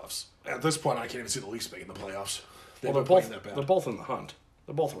playoffs. At this point, I can't even see the Leafs making the playoffs. They've Well, been playing that bad. they're both in the hunt.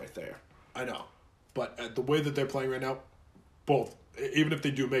 They're both right there. I know. But the way that they're playing right now, both, even if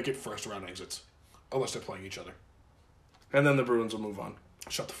they do make it, first round exits. Unless they're playing each other. And then the Bruins will move on.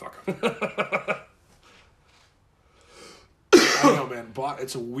 Shut the fuck up. I don't know, man.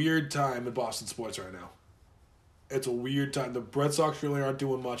 It's a weird time in Boston sports right now. It's a weird time. The Red Sox really aren't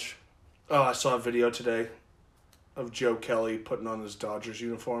doing much. Oh, I saw a video today of Joe Kelly putting on his Dodgers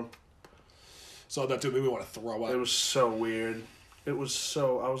uniform. So that dude made me want to throw up. It was so weird. I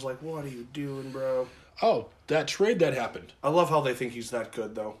was like, what are you doing, bro? Oh, that trade that happened. I love how they think he's that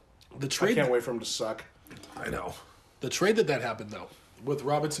good, though. The I trade. can't wait for him to suck. I know. The trade that happened, though, with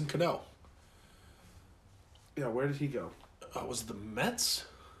Robinson Cano. Yeah, where did he go? Was it the Mets?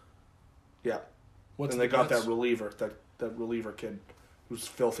 Yeah. What's And they the got Mets? that reliever, that reliever kid who's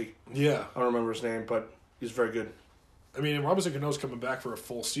filthy. Yeah. I don't remember his name, but he's very good. I mean, Robinson Cano's coming back for a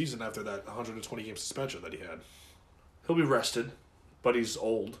full season after that 120-game suspension that he had. He'll be rested, but he's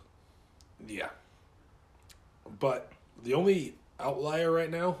old. Yeah. But the only outlier right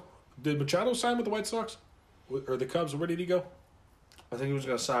now, did Machado sign with the White Sox? Or the Cubs? Where did he go? I think he was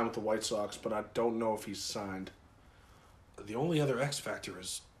going to sign with the White Sox, but I don't know if he's signed. The only other X factor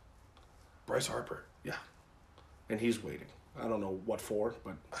is Bryce Harper. Yeah. And he's waiting. I don't know what for,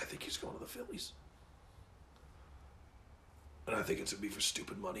 but I think he's going to the Phillies. And I think it's going to be for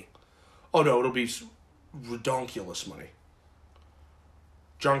stupid money. oh no, it'll be redonkulous money.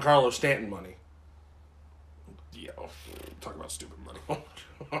 Giancarlo Stanton money. Yeah, talk about stupid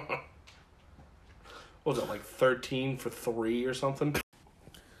money. what was it, like 13 for 3 or something?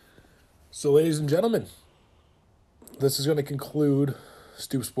 So, ladies and gentlemen, this is going to conclude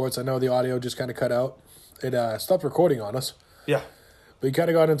Stoop Sports. I know the audio just kind of cut out. It stopped recording on us. Yeah. We kind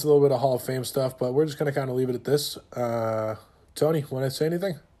of got into a little bit of Hall of Fame stuff, but we're just going to kind of leave it at this. Tony, want to say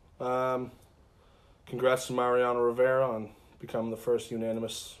anything? Congrats to Mariano Rivera on becoming the first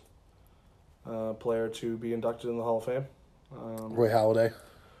unanimous player to be inducted in the Hall of Fame. Roy Halladay.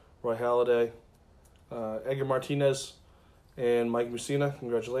 Roy Halladay, Edgar Martinez, and Mike Mussina.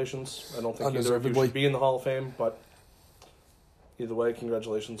 Congratulations. I don't think either of you Undeservedly. should be in the Hall of Fame, but either way,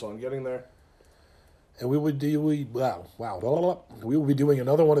 congratulations on getting there. And we will be doing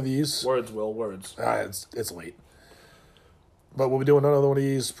another one of these. Words, Will, words. It's late. But we'll be doing another one of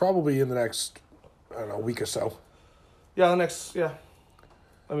these probably in the next, I don't know, week or so. Yeah, I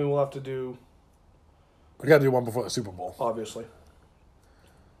mean, we'll have to do, We got to do one before the Super Bowl. obviously,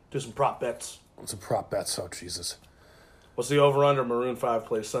 do some prop bets. Some prop bets. Oh, Jesus. What's the over-under Maroon 5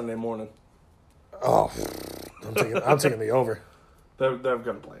 plays Sunday morning? Oh, I'm taking the over. They're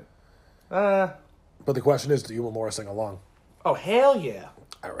going to play it. But the question is, do you and Laura sing along? Oh, hell yeah.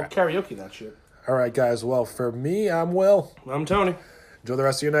 All We'll right. karaoke that shit. All right, guys. Well, for me, I'm Will. I'm Tony. Enjoy the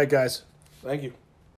rest of your night, guys. Thank you.